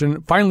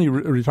explanation, finally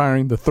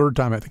retiring the third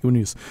time, I think, when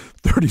he was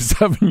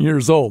 37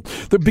 years old.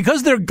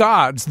 Because they're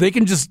gods, they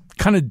can just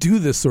kind of do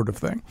this sort of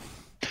thing.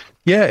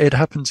 Yeah, it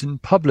happens in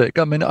public.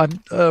 I mean,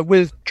 I'm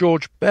with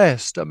George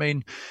Best. I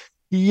mean,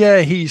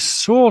 yeah, he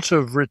sort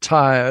of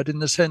retired in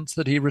the sense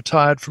that he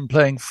retired from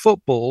playing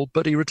football,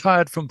 but he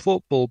retired from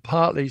football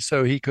partly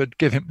so he could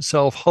give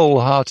himself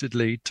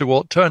wholeheartedly to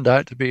what turned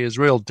out to be his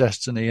real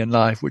destiny in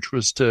life, which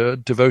was to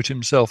devote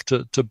himself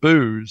to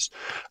booze,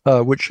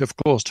 which, of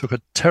course, took a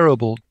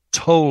terrible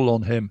toll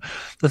on him.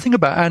 The thing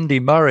about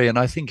Andy Murray, and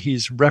I think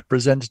he's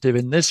representative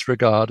in this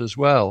regard as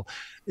well,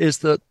 is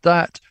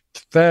that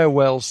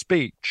farewell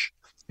speech,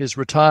 his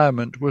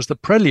retirement, was the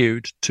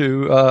prelude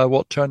to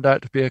what turned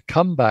out to be a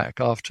comeback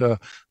after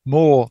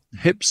more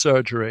hip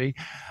surgery.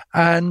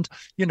 And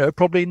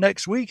probably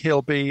next week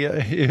he'll be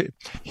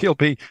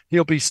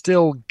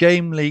still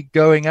gamely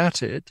going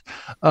at it,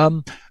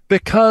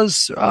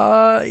 because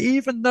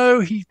even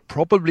though he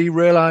probably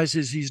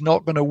realizes he's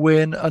not going to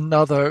win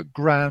another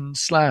Grand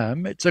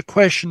Slam, it's a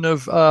question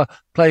of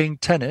playing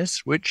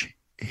tennis, which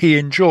he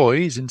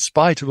enjoys, in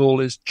spite of all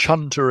his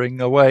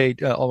chuntering away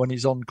when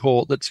he's on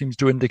court that seems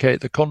to indicate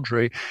the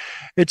contrary.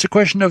 It's a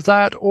question of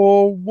that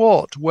or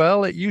what?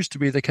 Well, it used to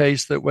be the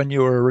case that when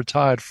you were a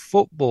retired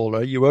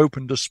footballer, you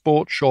opened a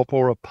sports shop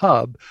or a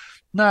pub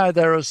Now,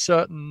 there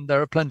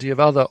are plenty of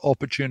other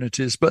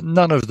opportunities, but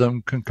none of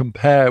them can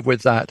compare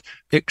with that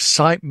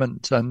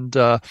excitement and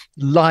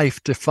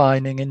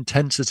life-defining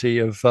intensity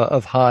of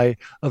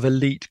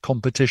elite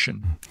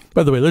competition.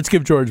 By the way, let's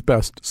give George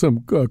Best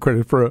some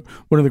credit for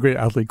one of the great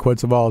athlete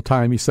quotes of all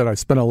time. He said, "I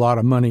spent a lot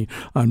of money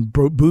on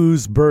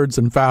booze, birds,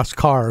 and fast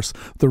cars.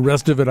 The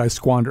rest of it I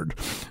squandered."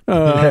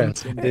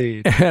 Yes,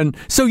 indeed. And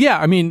so, yeah,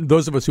 I mean,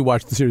 those of us who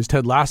watched the series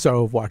Ted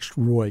Lasso have watched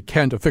Roy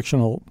Kent, a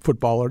fictional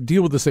footballer,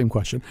 deal with the same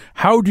question.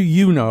 How do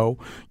you know,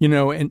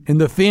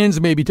 and the fans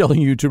may be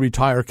telling you to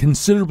retire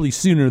considerably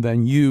sooner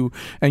than you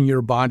and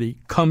your body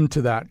come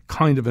to that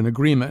kind of an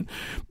agreement.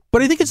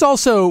 But I think it's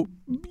also,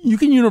 you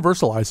can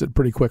universalize it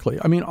pretty quickly.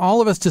 I mean,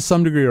 all of us to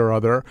some degree or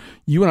other,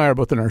 you and I are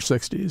both in our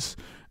 60s,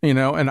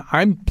 and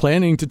I'm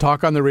planning to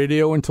talk on the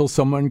radio until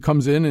someone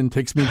comes in and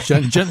takes me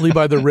gently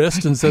by the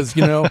wrist and says,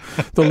 the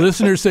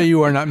listeners say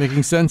you are not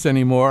making sense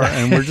anymore,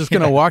 and we're just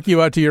going to walk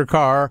you out to your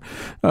car,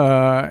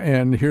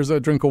 and here's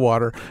a drink of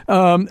water.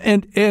 But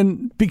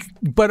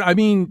I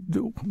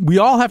mean, we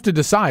all have to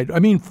decide. I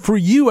mean, for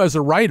you as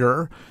a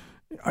writer,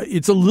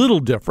 it's a little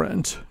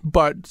different,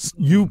 but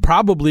you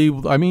probably,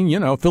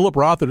 Philip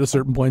Roth at a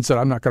certain point said,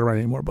 I'm not going to write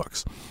any more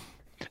books.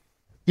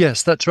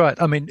 Yes, that's right.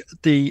 I mean,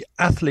 the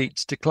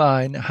athlete's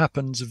decline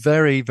happens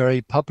very,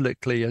 very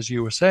publicly, as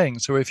you were saying.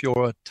 So if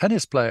you're a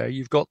tennis player,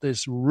 you've got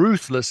this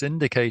ruthless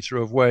indicator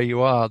of where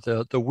you are,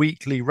 the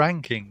weekly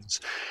rankings.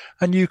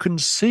 And you can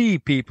see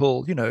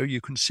people,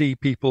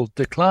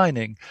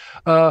 declining.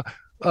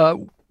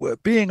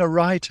 Being a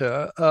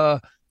writer,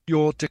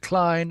 your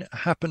decline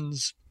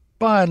happens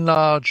by and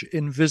large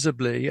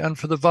invisibly, and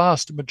for the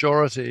vast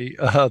majority,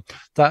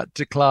 that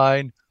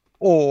decline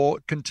or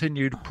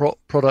continued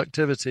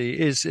productivity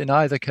is in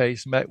either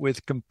case met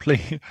with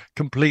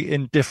complete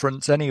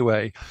indifference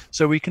anyway.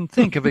 So we can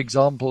think of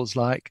examples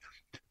like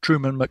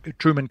Truman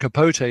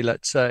Capote,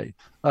 let's say.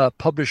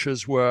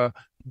 Publishers were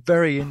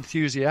very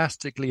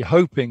enthusiastically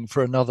hoping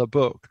for another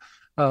book.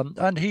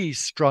 And he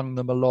strung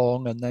them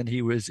along, and then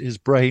his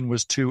brain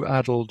was too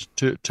addled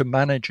to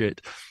manage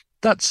it.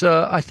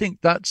 I think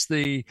that's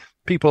the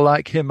people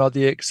like him are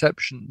the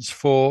exceptions.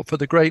 For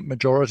the great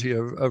majority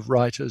of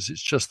writers,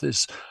 it's just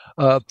this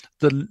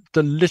the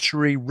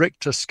literary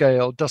Richter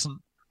scale doesn't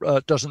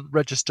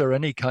register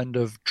any kind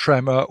of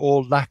tremor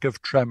or lack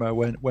of tremor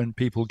when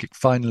people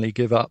finally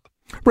give up.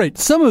 Right.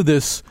 Some of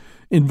this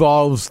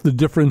involves the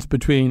difference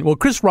between,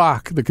 Chris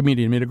Rock, the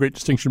comedian, made a great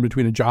distinction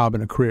between a job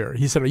and a career.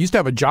 He said, I used to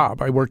have a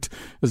job. I worked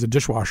as a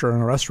dishwasher in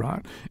a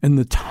restaurant, and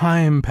the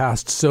time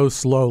passed so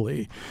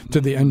slowly to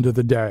the end of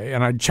the day.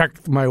 And I'd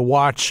check my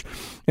watch,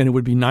 and it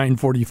would be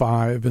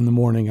 9:45 in the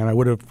morning, and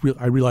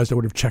I realized I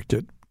would have checked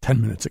it 10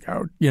 minutes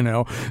ago,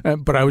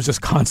 but I was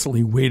just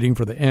constantly waiting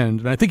for the end.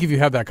 And I think if you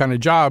have that kind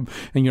of job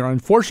and you're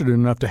unfortunate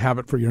enough to have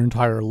it for your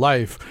entire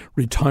life,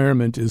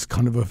 retirement is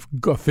kind of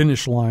a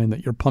finish line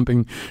that you're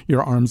pumping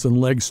your arms and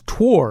legs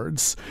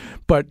towards.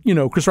 But,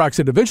 Chris Rock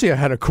said, eventually I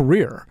had a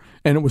career.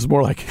 And it was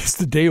more like, is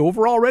the day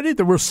over already?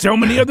 There were so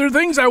many other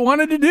things I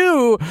wanted to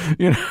do,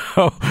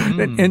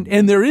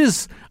 And there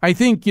is, I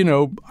think,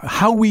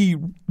 how we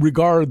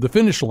regard the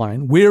finish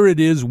line, where it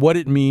is, what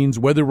it means,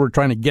 whether we're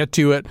trying to get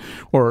to it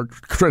or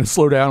trying to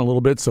slow down a little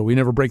bit so we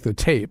never break the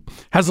tape,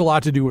 has a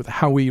lot to do with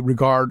how we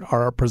regard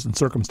our present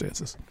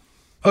circumstances.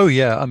 Oh,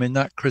 yeah. I mean,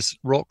 that Chris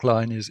Rock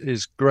line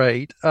is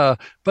great.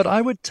 But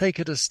I would take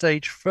it a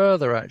stage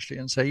further, actually,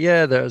 and say,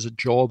 yeah, there's a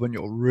job and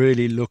you're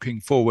really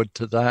looking forward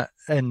to that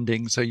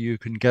ending so you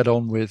can get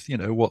on with,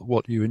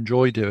 what you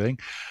enjoy doing.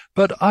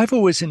 But I've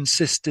always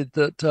insisted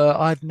that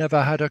I've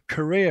never had a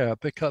career,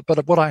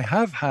 but what I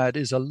have had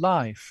is a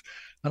life.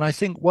 And I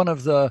think one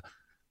of the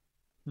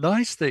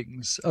nice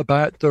things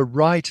about the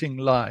writing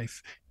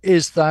life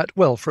is that,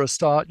 well, for a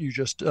start, you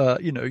just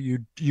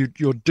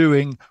you're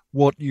doing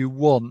what you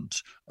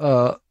want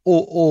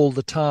all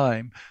the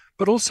time.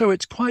 But also,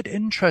 it's quite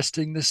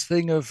interesting, this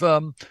thing of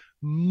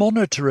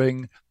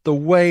monitoring the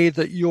way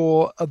that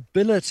your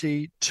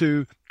ability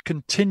to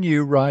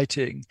continue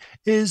writing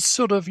is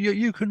sort of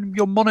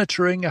you're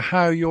monitoring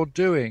how you're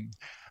doing,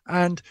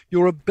 and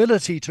your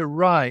ability to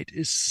write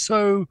is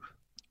so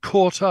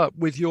caught up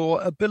with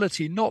your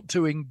ability not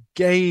to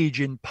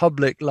engage in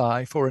public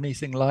life or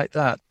anything like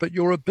that, but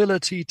your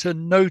ability to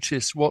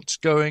notice what's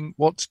going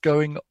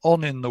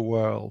on in the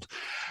world.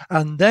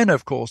 And then,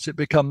 of course, it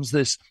becomes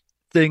this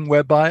thing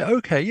whereby,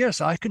 okay, yes,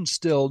 I can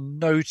still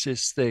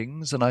notice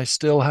things and I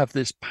still have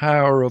this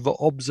power of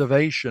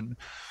observation,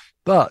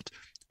 but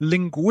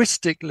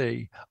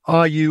linguistically,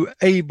 are you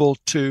able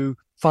to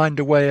find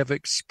a way of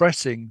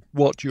expressing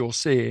what you're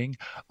seeing?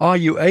 Are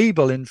you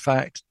able, in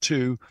fact,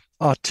 to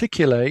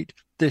articulate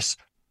this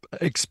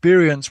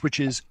experience, which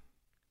is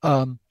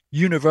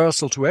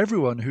universal to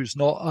everyone who's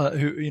not,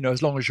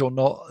 as long as you're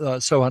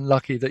not so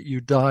unlucky that you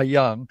die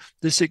young,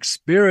 this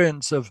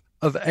experience of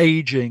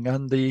aging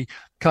and the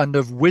kind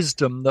of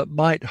wisdom that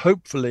might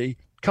hopefully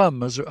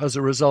come as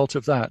a result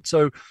of that.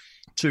 So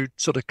to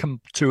sort of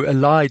come to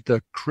elide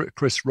the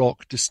Chris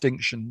Rock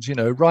distinctions,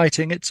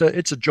 writing, it's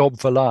a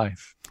job for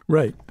life.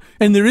 Right.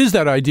 And there is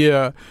that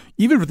idea,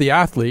 even for the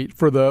athlete,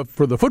 for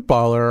the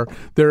footballer,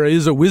 there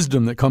is a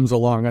wisdom that comes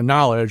along, a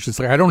knowledge. It's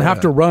like, I don't have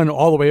to run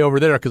all the way over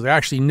there because I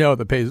actually know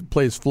the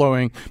play is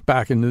flowing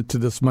back into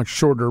this much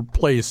shorter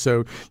place,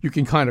 so you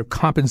can kind of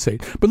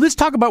compensate. But let's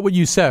talk about what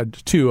you said,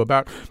 too,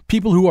 about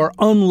people who are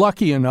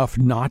unlucky enough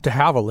not to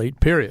have a late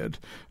period.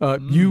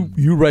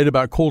 You write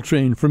about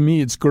Coltrane. For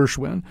me, it's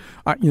Gershwin.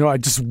 I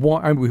just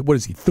want, what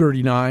is he,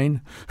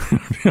 39?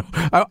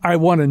 I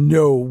want to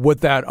know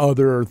what that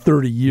other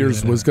 30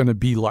 years was going to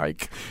be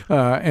like.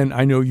 And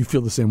I know you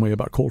feel the same way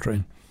about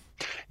Coltrane.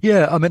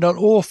 Yeah, I mean, an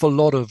awful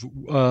lot of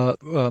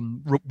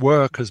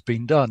work has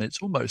been done.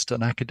 It's almost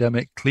an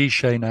academic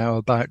cliche now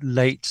about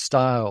late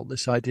style,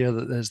 this idea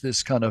that there's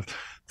this kind of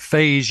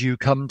phase you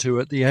come to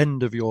at the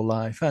end of your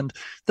life. And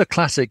the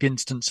classic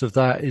instance of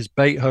that is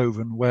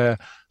Beethoven, where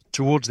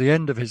towards the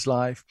end of his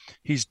life,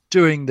 he's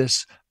doing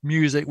this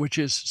music which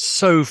is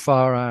so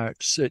far out.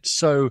 It's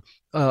so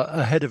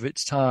ahead of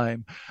its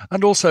time.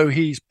 And also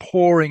he's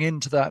pouring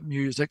into that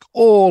music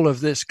all of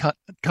this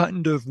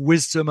kind of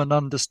wisdom and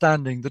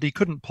understanding that he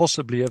couldn't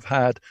possibly have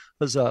had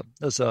as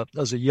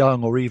a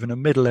young or even a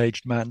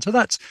middle-aged man. So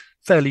that's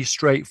fairly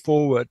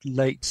straightforward,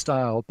 late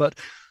style. But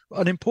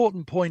an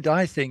important point,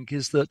 I think,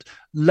 is that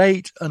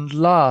late and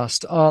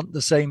last aren't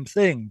the same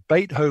thing.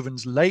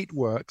 Beethoven's late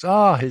works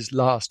are his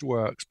last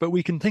works, but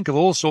we can think of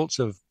all sorts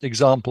of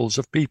examples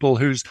of people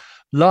whose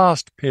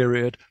last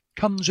period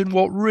comes in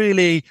what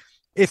really,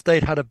 if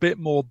they'd had a bit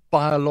more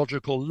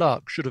biological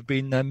luck, should have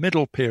been their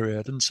middle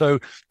period. And so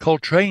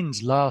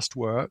Coltrane's last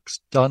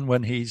works, done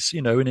when he's,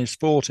 in his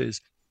 40s,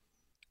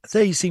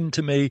 they seem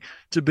to me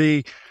to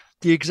be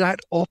the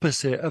exact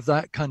opposite of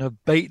that kind of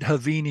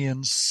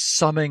Beethovenian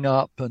summing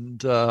up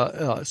and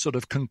sort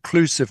of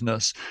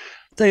conclusiveness.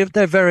 They're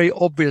very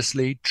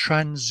obviously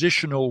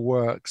transitional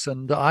works,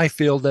 and I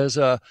feel there's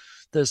a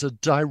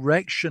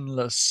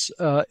directionless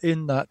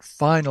in that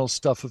final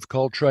stuff of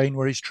Coltrane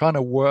where he's trying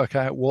to work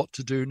out what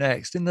to do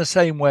next. In the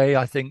same way,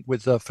 I think,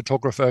 with the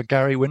photographer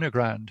Gary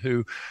Winogrand,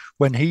 who,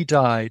 when he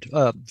died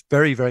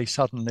very, very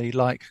suddenly,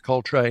 like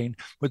Coltrane,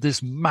 with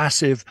this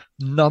massive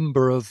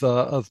number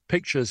of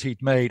pictures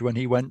he'd made when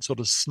he went sort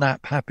of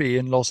snap happy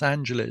in Los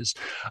Angeles,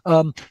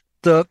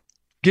 the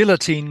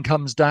guillotine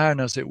comes down,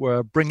 as it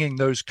were, bringing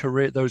those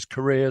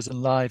careers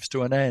and lives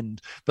to an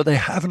end, but they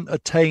haven't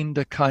attained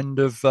a kind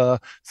of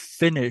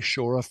finish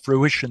or a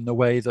fruition the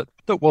way that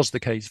was the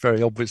case,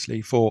 very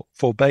obviously, for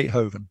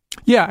Beethoven.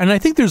 Yeah, and I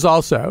think there's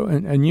also,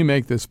 and you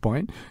make this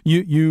point,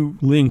 you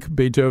link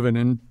Beethoven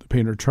and the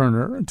painter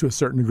Turner to a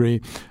certain degree,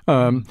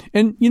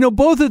 and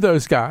both of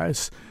those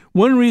guys,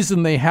 one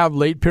reason they have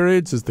late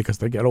periods is because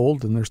they get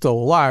old and they're still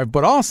alive,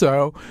 but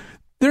also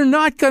they're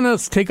not going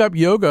to take up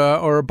yoga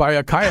or buy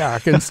a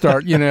kayak and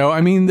start,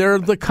 they're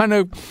the kind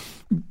of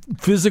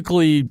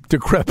physically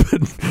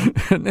decrepit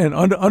and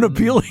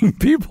unappealing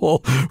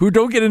people who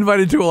don't get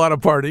invited to a lot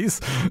of parties.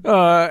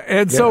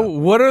 So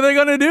what are they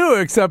going to do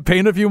except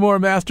paint a few more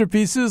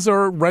masterpieces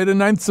or write a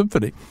Ninth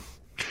Symphony?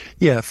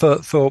 Yeah,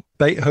 for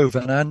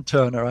Beethoven and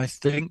Turner, I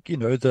think,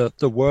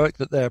 the work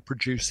that they're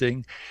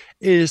producing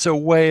is a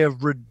way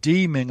of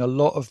redeeming a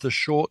lot of the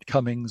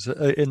shortcomings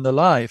in the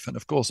life. And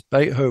of course,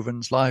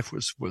 Beethoven's life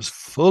was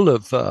full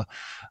of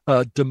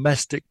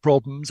domestic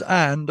problems.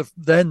 And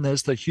then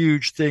there's the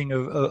huge thing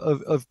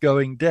of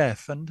going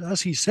deaf. And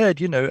as he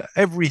said,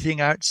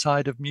 everything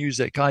outside of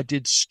music I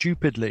did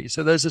stupidly.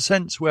 So there's a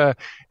sense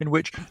in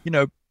which,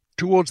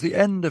 towards the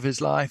end of his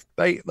life,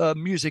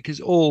 music is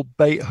all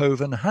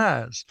Beethoven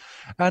has.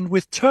 And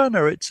with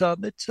Turner, it's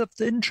an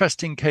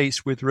interesting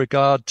case with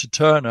regard to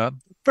Turner,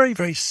 very,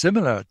 very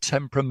similar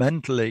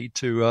temperamentally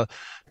to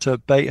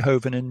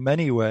Beethoven in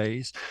many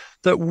ways,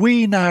 that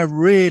we now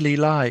really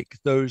like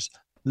those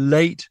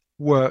late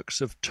works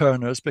of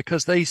Turner's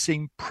because they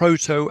seem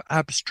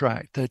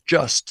proto-abstract. They're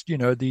just,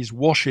 these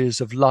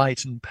washes of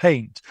light and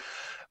paint.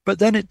 But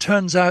then it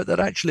turns out that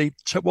actually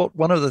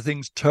one of the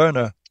things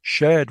Turner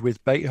shared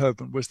with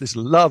Beethoven was this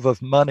love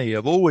of money,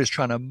 of always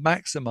trying to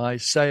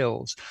maximize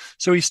sales.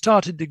 So he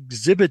started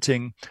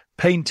exhibiting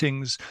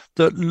paintings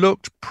that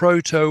looked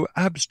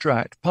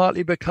proto-abstract,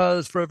 partly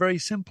for a very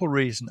simple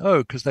reason.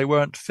 Because they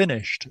weren't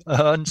finished.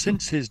 And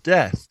since his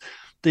death,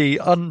 the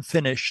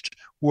unfinished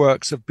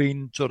works have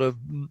been sort of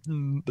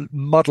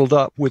muddled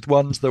up with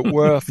ones that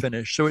were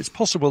finished. So it's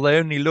possible they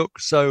only look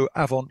so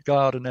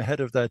avant-garde and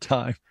ahead of their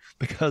time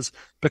because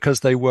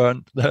they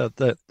weren't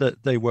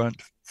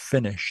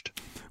finished.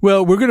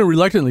 Well, we're going to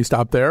reluctantly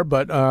stop there,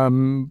 but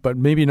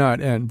maybe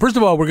not end. First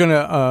of all, we're going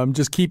to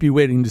just keep you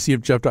waiting to see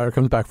if Jeff Dyer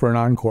comes back for an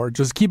encore.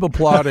 Just keep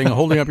applauding,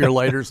 holding up your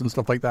lighters and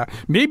stuff like that.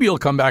 Maybe he'll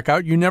come back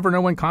out. You never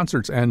know when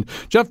concerts end.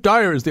 Jeff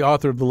Dyer is the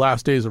author of The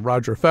Last Days of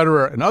Roger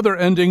Federer and Other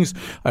Endings.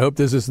 I hope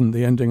this isn't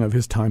the ending of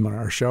his time on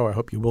our show. I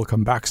hope you will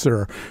come back,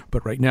 sir.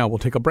 But right now, we'll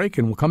take a break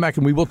and we'll come back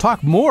and we will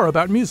talk more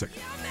about music.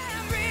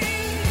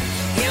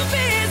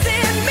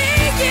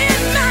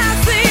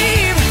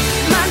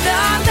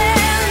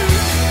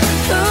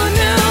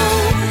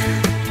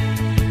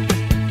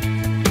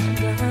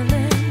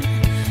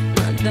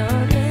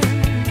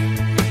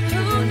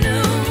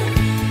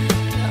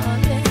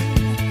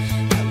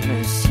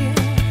 Monsieur.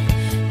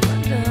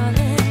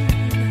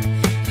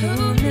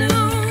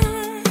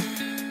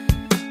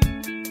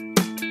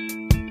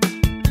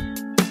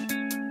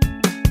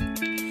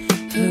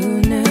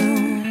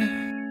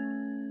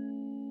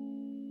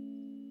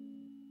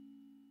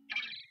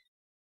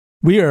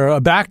 We are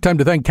back. Time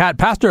to thank Kat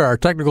Pastor, our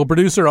technical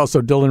producer.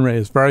 Also, Dylan Ray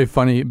is very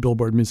funny.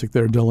 Billboard music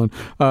there, Dylan.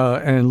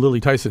 And Lily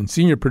Tyson,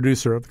 senior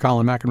producer of the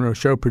Colin McEnroe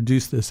Show,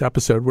 produced this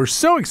episode. We're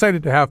so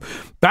excited to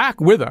have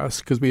back with us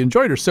because we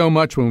enjoyed her so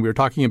much when we were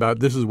talking about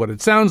This Is What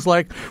It Sounds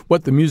Like,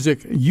 What the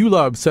Music You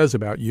Love Says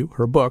About You,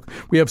 her book.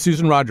 We have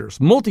Susan Rogers,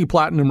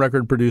 multi-platinum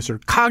record producer,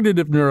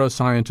 cognitive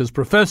neuroscientist,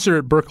 professor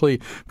at Berklee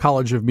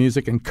College of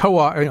Music, and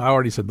I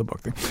already said the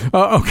book thing.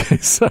 Okay,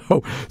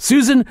 so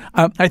Susan,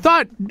 I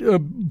thought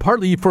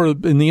partly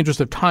in the interest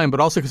of time,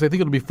 but also because I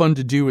think it'll be fun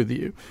to do with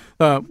you.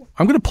 I'm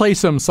going to play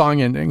some song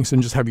endings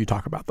and just have you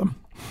talk about them.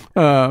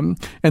 And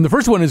the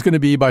first one is going to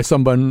be by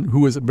someone who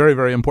was very,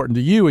 very important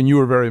to you, and you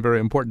were very, very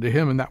important to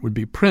him, and that would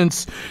be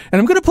Prince.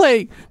 And I'm going to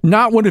play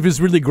not one of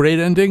his really great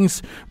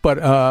endings, but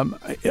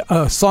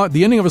a song,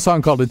 the ending of a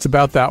song called "It's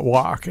About That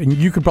Walk." And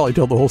you could probably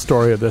tell the whole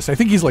story of this. I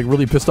think he's like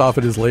really pissed off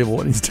at his label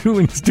when he's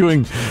doing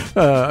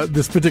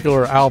this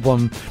particular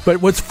album.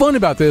 But what's fun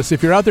about this,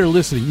 if you're out there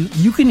listening,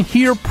 you can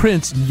hear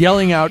Prince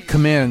yelling out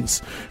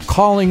commands,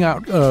 calling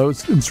out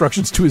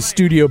instructions to his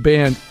studio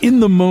band in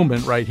the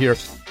moment right here.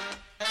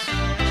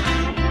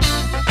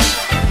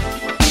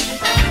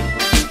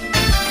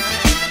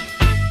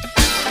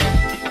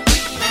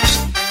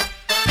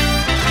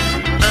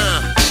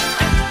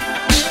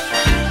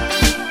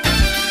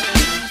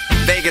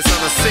 Vegas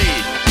on the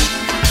sea.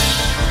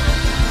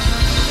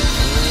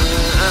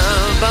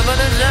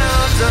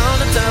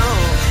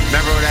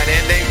 Remember that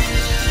ending?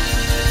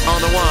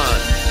 On the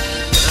one.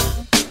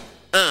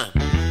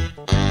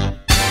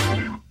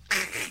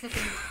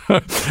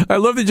 I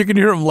love that you can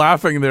hear him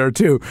laughing there,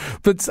 too.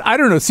 But I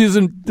don't know,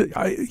 Susan,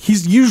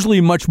 he's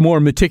usually much more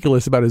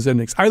meticulous about his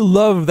endings. I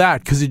love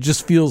that because it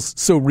just feels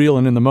so real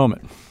and in the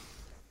moment.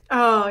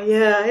 Oh,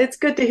 yeah, it's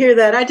good to hear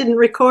that. I didn't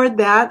record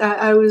that.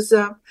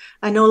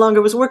 I no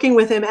longer was working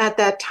with him at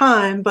that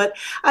time, but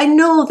I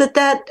know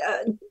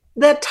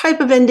that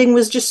type of ending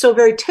was just so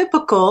very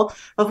typical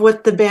of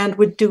what the band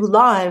would do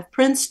live.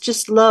 Prince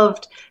just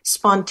loved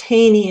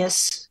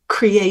spontaneous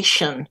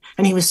creation,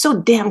 and he was so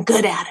damn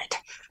good at it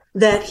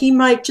that he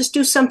might just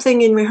do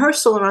something in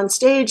rehearsal or on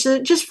stage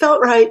that just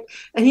felt right,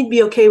 and he'd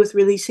be okay with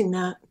releasing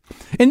that.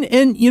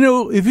 And you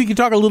know, if we could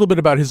talk a little bit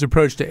about his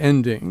approach to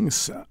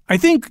endings, I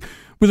think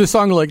with a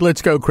song like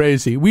Let's Go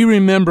Crazy, we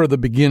remember the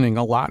beginning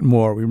a lot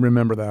more. We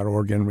remember that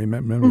organ, we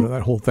remember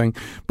that whole thing.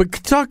 But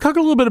talk a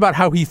little bit about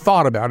how he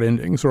thought about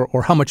endings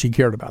or how much he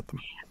cared about them.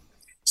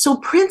 So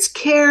Prince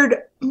cared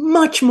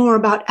much more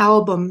about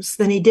albums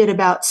than he did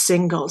about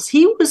singles.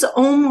 He was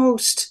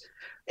almost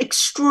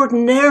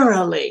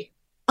extraordinarily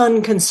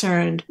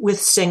unconcerned with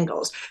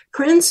singles.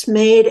 Prince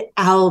made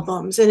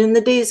albums, and in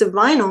the days of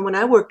vinyl, when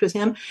I worked with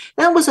him,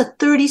 that was a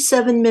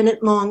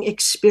 37-minute long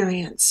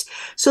experience.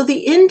 So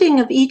the ending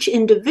of each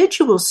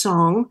individual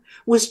song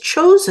was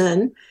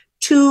chosen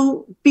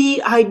to be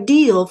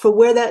ideal for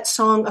where that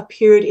song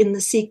appeared in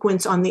the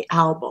sequence on the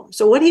album.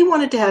 So what he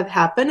wanted to have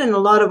happen, and a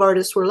lot of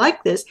artists were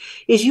like this,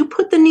 is you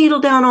put the needle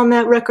down on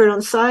that record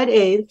on side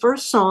A, the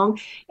first song,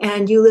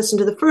 and you listen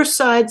to the first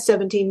side,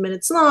 17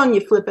 minutes long, you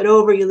flip it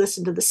over, you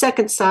listen to the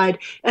second side,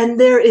 and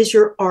there is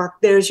your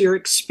arc, there's your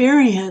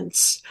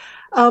experience.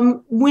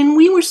 When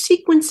we were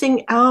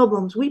sequencing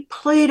albums, we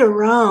played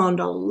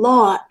around a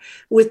lot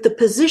with the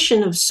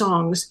position of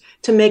songs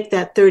to make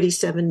that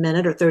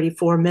 37-minute or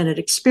 34-minute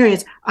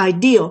experience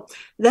ideal.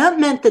 That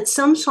meant that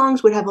some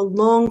songs would have a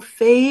long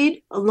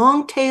fade, a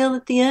long tail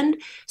at the end.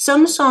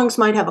 Some songs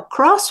might have a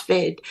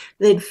crossfade.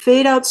 They'd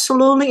fade out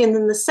slowly, and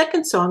then the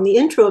second song, the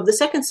intro of the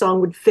second song,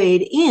 would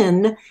fade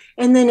in.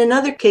 And then in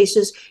other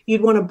cases,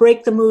 you'd want to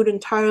break the mood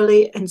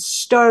entirely and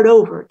start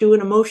over, do an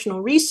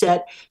emotional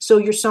reset, so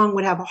your song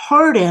would have a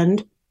hard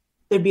end,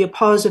 there'd be a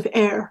pause of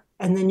air,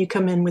 and then you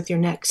come in with your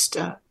next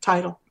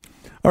title.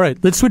 All right,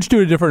 let's switch to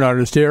a different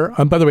artist here.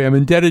 By the way, I'm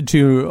indebted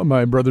to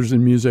my brothers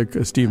in music,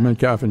 Steve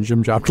Metcalf and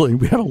Jim Joplin.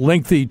 We had a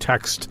lengthy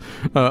text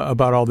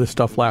about all this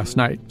stuff last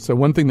night. So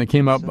one thing that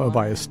came up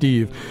via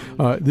Steve,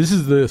 this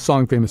is the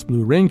song Famous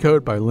Blue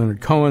Raincoat by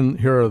Leonard Cohen.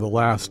 Here are the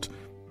last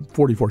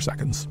 44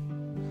 seconds.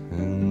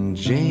 And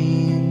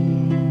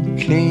Jane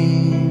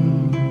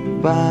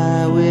came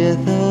by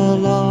with a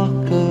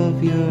lock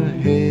of your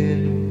hair.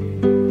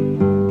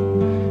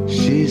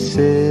 She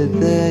said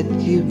that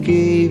you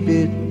gave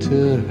it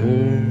to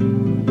her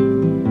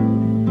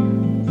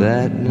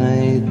that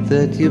night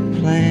that you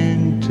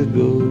planned to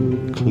go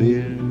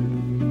clear.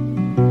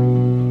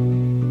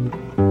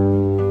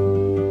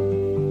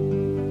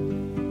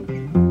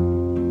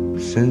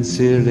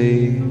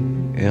 Sincerely,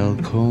 L.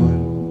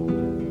 Cohen.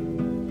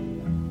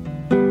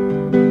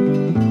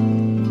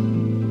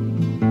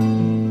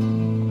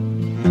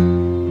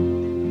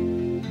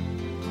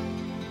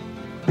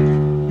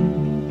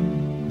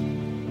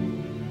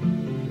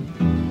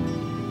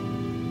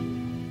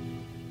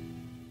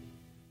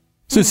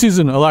 So,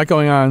 Susan, a lot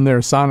going on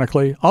there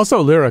sonically,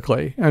 also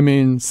lyrically. I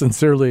mean,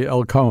 sincerely,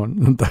 L.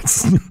 Cohen.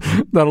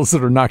 That'll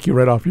sort of knock you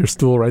right off your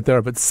stool right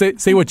there. But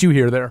say what you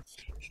hear there.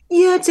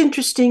 Yeah, it's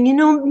interesting. You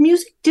know,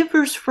 music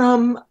differs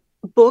from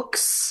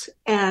books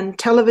and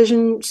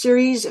television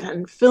series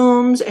and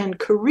films and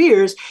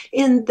careers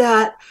in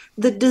that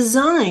the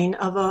design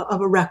of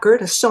a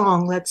record, a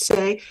song, let's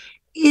say,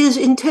 is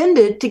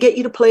intended to get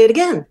you to play it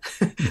again.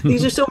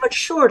 These are so much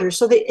shorter.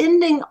 So the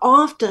ending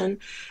often,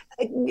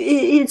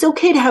 it's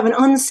okay to have an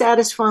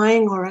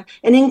unsatisfying or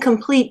an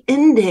incomplete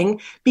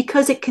ending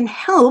because it can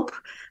help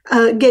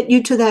get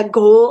you to that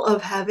goal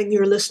of having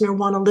your listener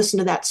want to listen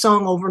to that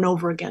song over and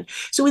over again.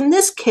 So in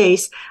this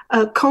case,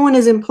 Cohen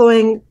is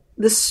employing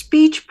the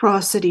speech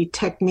prosody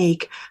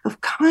technique of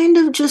kind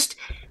of just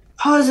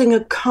pausing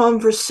a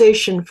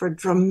conversation for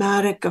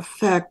dramatic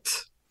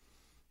effect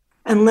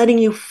and letting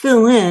you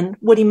fill in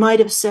what he might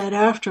have said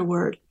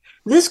afterward.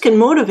 This can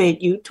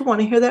motivate you to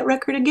want to hear that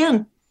record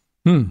again.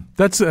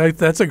 That's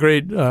a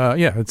great,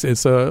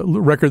 it's a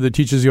record that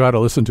teaches you how to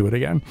listen to it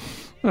again.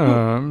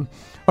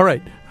 All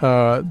right.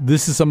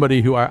 This is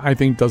somebody who I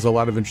think does a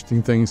lot of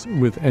interesting things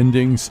with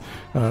endings.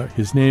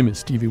 His name is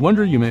Stevie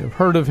Wonder. You may have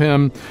heard of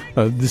him.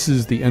 This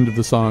is the end of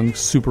the song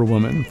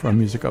Superwoman from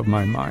Music of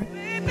My Mind.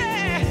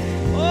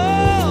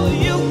 Oh,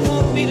 you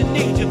won't be the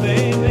danger,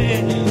 baby.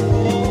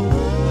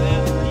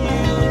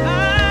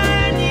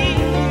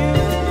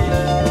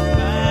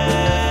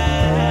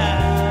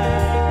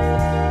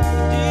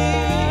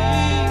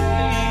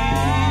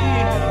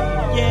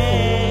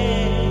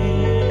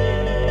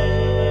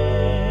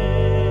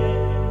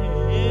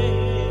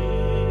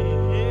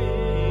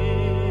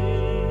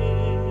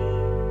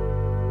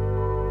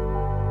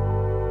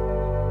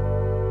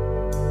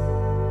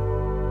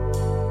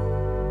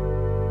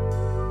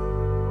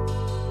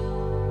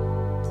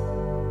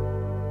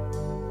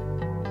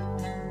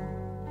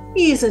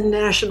 He's a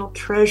national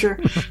treasure.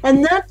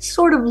 And that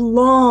sort of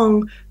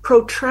long,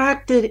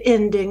 protracted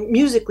ending,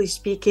 musically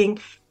speaking,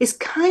 is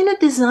kind of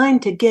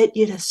designed to get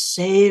you to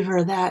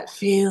savor that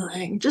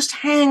feeling. Just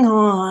hang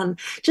on.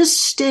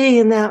 Just stay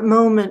in that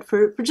moment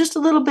for just a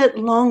little bit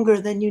longer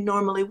than you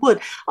normally would.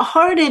 A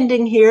hard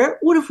ending here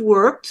would have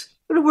worked.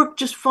 Would have worked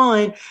just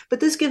fine,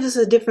 but this gives us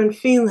a different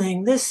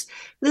feeling. This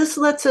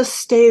lets us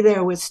stay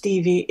there with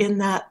Stevie in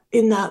that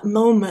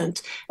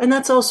moment, and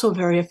that's also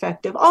very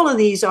effective. All of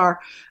these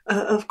are,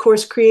 of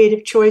course,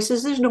 creative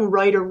choices. There's no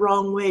right or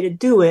wrong way to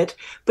do it,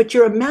 but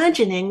you're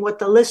imagining what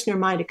the listener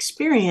might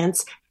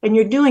experience, and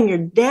you're doing your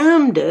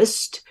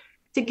damnedest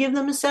to give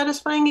them a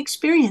satisfying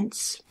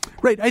experience.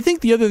 Right. I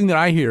think the other thing that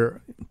I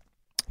hear.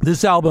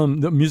 This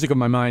album, The Music of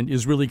My Mind,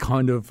 is really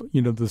kind of,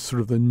 the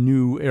sort of the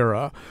new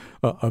era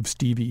of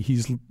Stevie.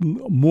 He's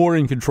more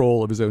in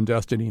control of his own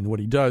destiny and what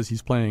he does.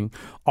 He's playing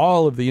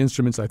all of the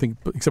instruments, I think,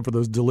 except for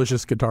those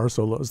delicious guitar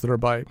solos that are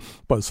by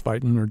Buzz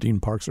Feighton or Dean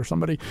Parks or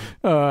somebody.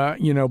 But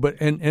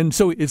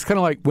so it's kind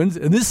of like,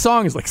 and this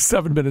song is like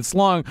 7 minutes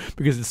long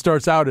because it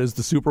starts out as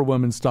the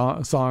Superwoman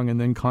song and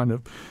then kind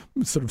of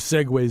sort of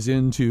segues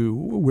into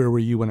Where Were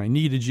You When I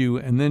Needed You?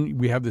 And then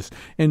we have this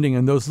ending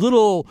and those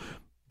little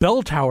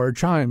bell tower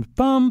chimes,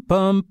 bum,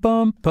 bum,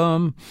 bum,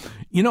 bum.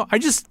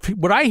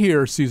 What I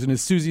hear, Susan,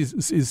 is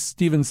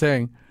Stephen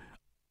saying,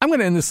 I'm going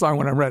to end this song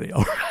when I'm ready.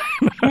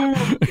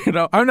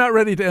 I'm not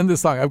ready to end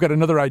this song. I've got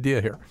another idea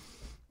here.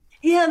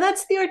 Yeah,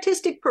 that's the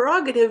artistic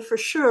prerogative for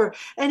sure.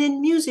 And in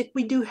music,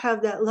 we do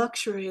have that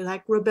luxury,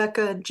 like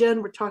Rebecca and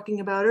Jen were talking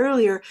about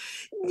earlier.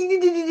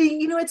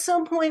 At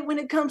some point when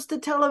it comes to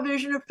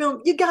television or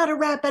film, you got to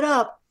wrap it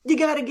up. You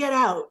got to get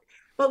out.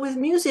 But with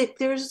music,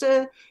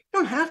 you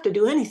don't have to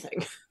do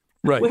anything.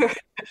 Right.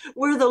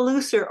 We're the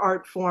looser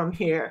art form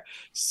here.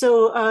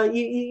 So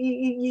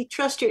you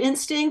trust your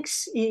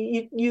instincts.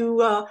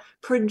 You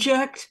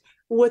project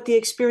what the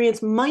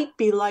experience might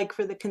be like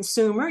for the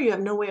consumer. You have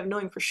no way of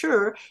knowing for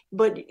sure,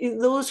 but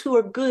those who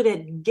are good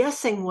at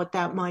guessing what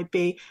that might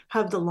be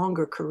have the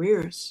longer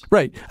careers.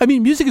 Right. I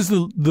mean, music is the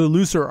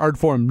looser art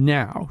form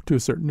now to a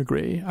certain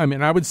degree. I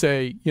mean, I would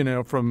say,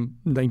 from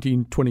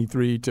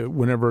 1923 to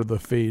whenever the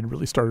fade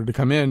really started to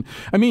come in.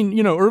 I mean,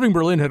 Irving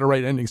Berlin had to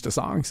write endings to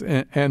songs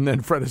and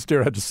then Fred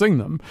Astaire had to sing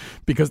them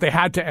because they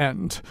had to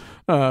end.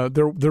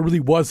 There really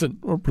wasn't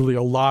really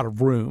a lot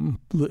of room,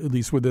 at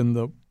least within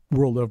the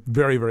world of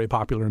very, very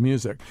popular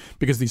music,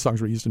 because these songs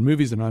were used in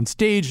movies and on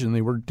stage and they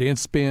were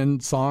dance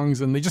band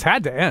songs and they just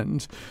had to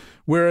end.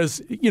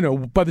 Whereas,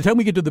 by the time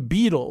we get to the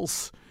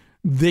Beatles,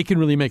 they can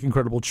really make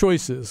incredible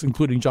choices,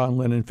 including John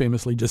Lennon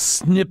famously just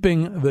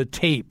snipping the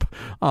tape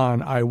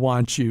on I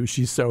Want You,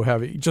 She's So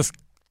Heavy, just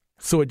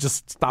so it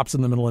just stops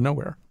in the middle of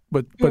nowhere.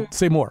 But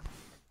say more.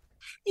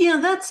 Yeah,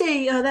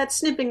 that's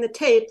snipping the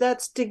tape.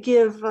 That's to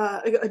give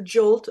a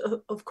jolt,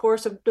 of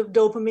course, of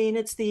dopamine.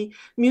 It's the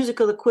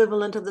musical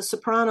equivalent of the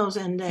Sopranos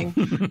ending.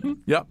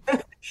 Yep.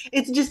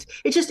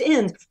 It just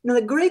ends. Now,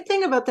 the great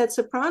thing about that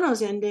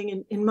Sopranos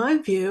ending, in my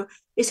view,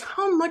 is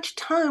how much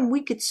time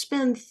we could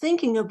spend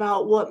thinking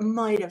about what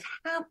might have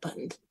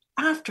happened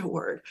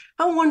afterward.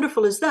 How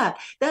wonderful is that?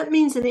 That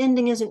means an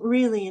ending isn't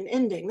really an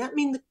ending. That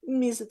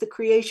means that the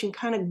creation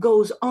kind of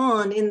goes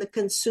on in the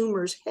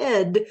consumer's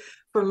head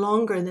for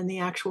longer than the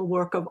actual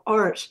work of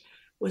art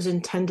was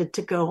intended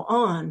to go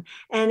on.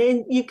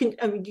 And you can,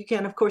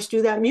 of course,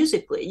 do that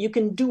musically. You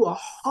can do a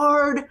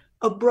hard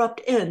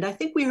abrupt end. I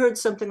think we heard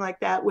something like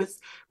that with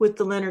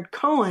the Leonard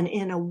Cohen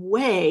in a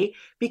way,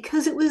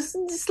 because it was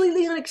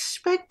slightly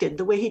unexpected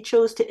the way he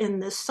chose to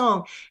end this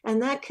song,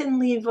 and that can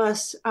leave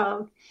us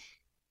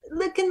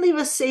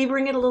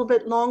savoring it a little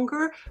bit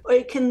longer, or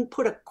it can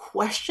put a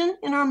question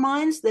in our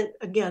minds that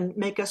again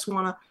make us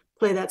want to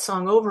play that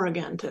song over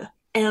again to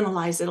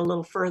analyze it a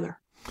little further.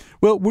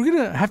 Well, we're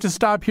going to have to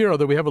stop here,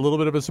 although we have a little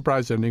bit of a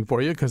surprise ending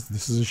for you because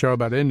this is a show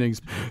about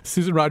endings.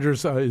 Susan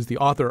Rogers is the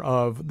author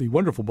of the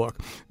wonderful book,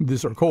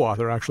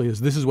 co-author actually, is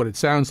This Is What It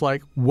Sounds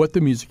Like, What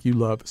the Music You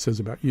Love Says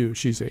About You.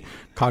 She's a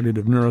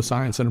cognitive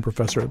neuroscience and a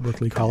professor at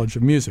Berklee College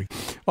of Music.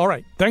 All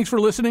right, thanks for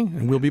listening,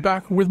 and we'll be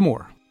back with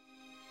more.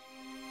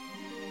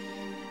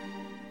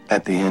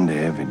 At the end of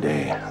every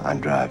day, I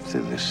drive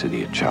through the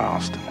city of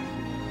Charleston.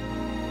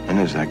 And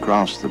as I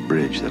cross the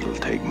bridge that'll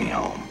take me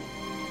home,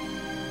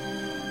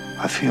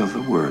 I feel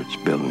the words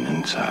building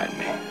inside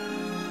me.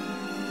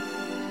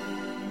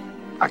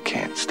 I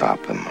can't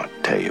stop them or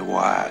tell you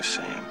why I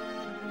say them.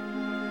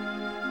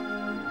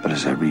 But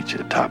as I reach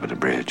the top of the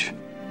bridge,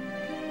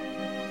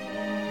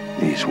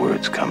 these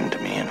words come to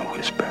me in a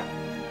whisper.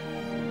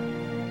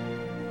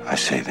 I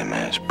say them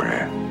as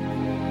prayer,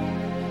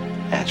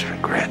 as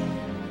regret,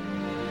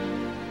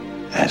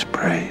 as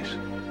praise.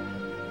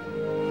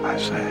 I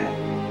say,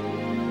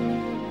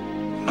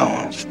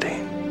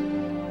 Lowenstein,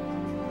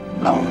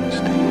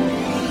 Lowenstein.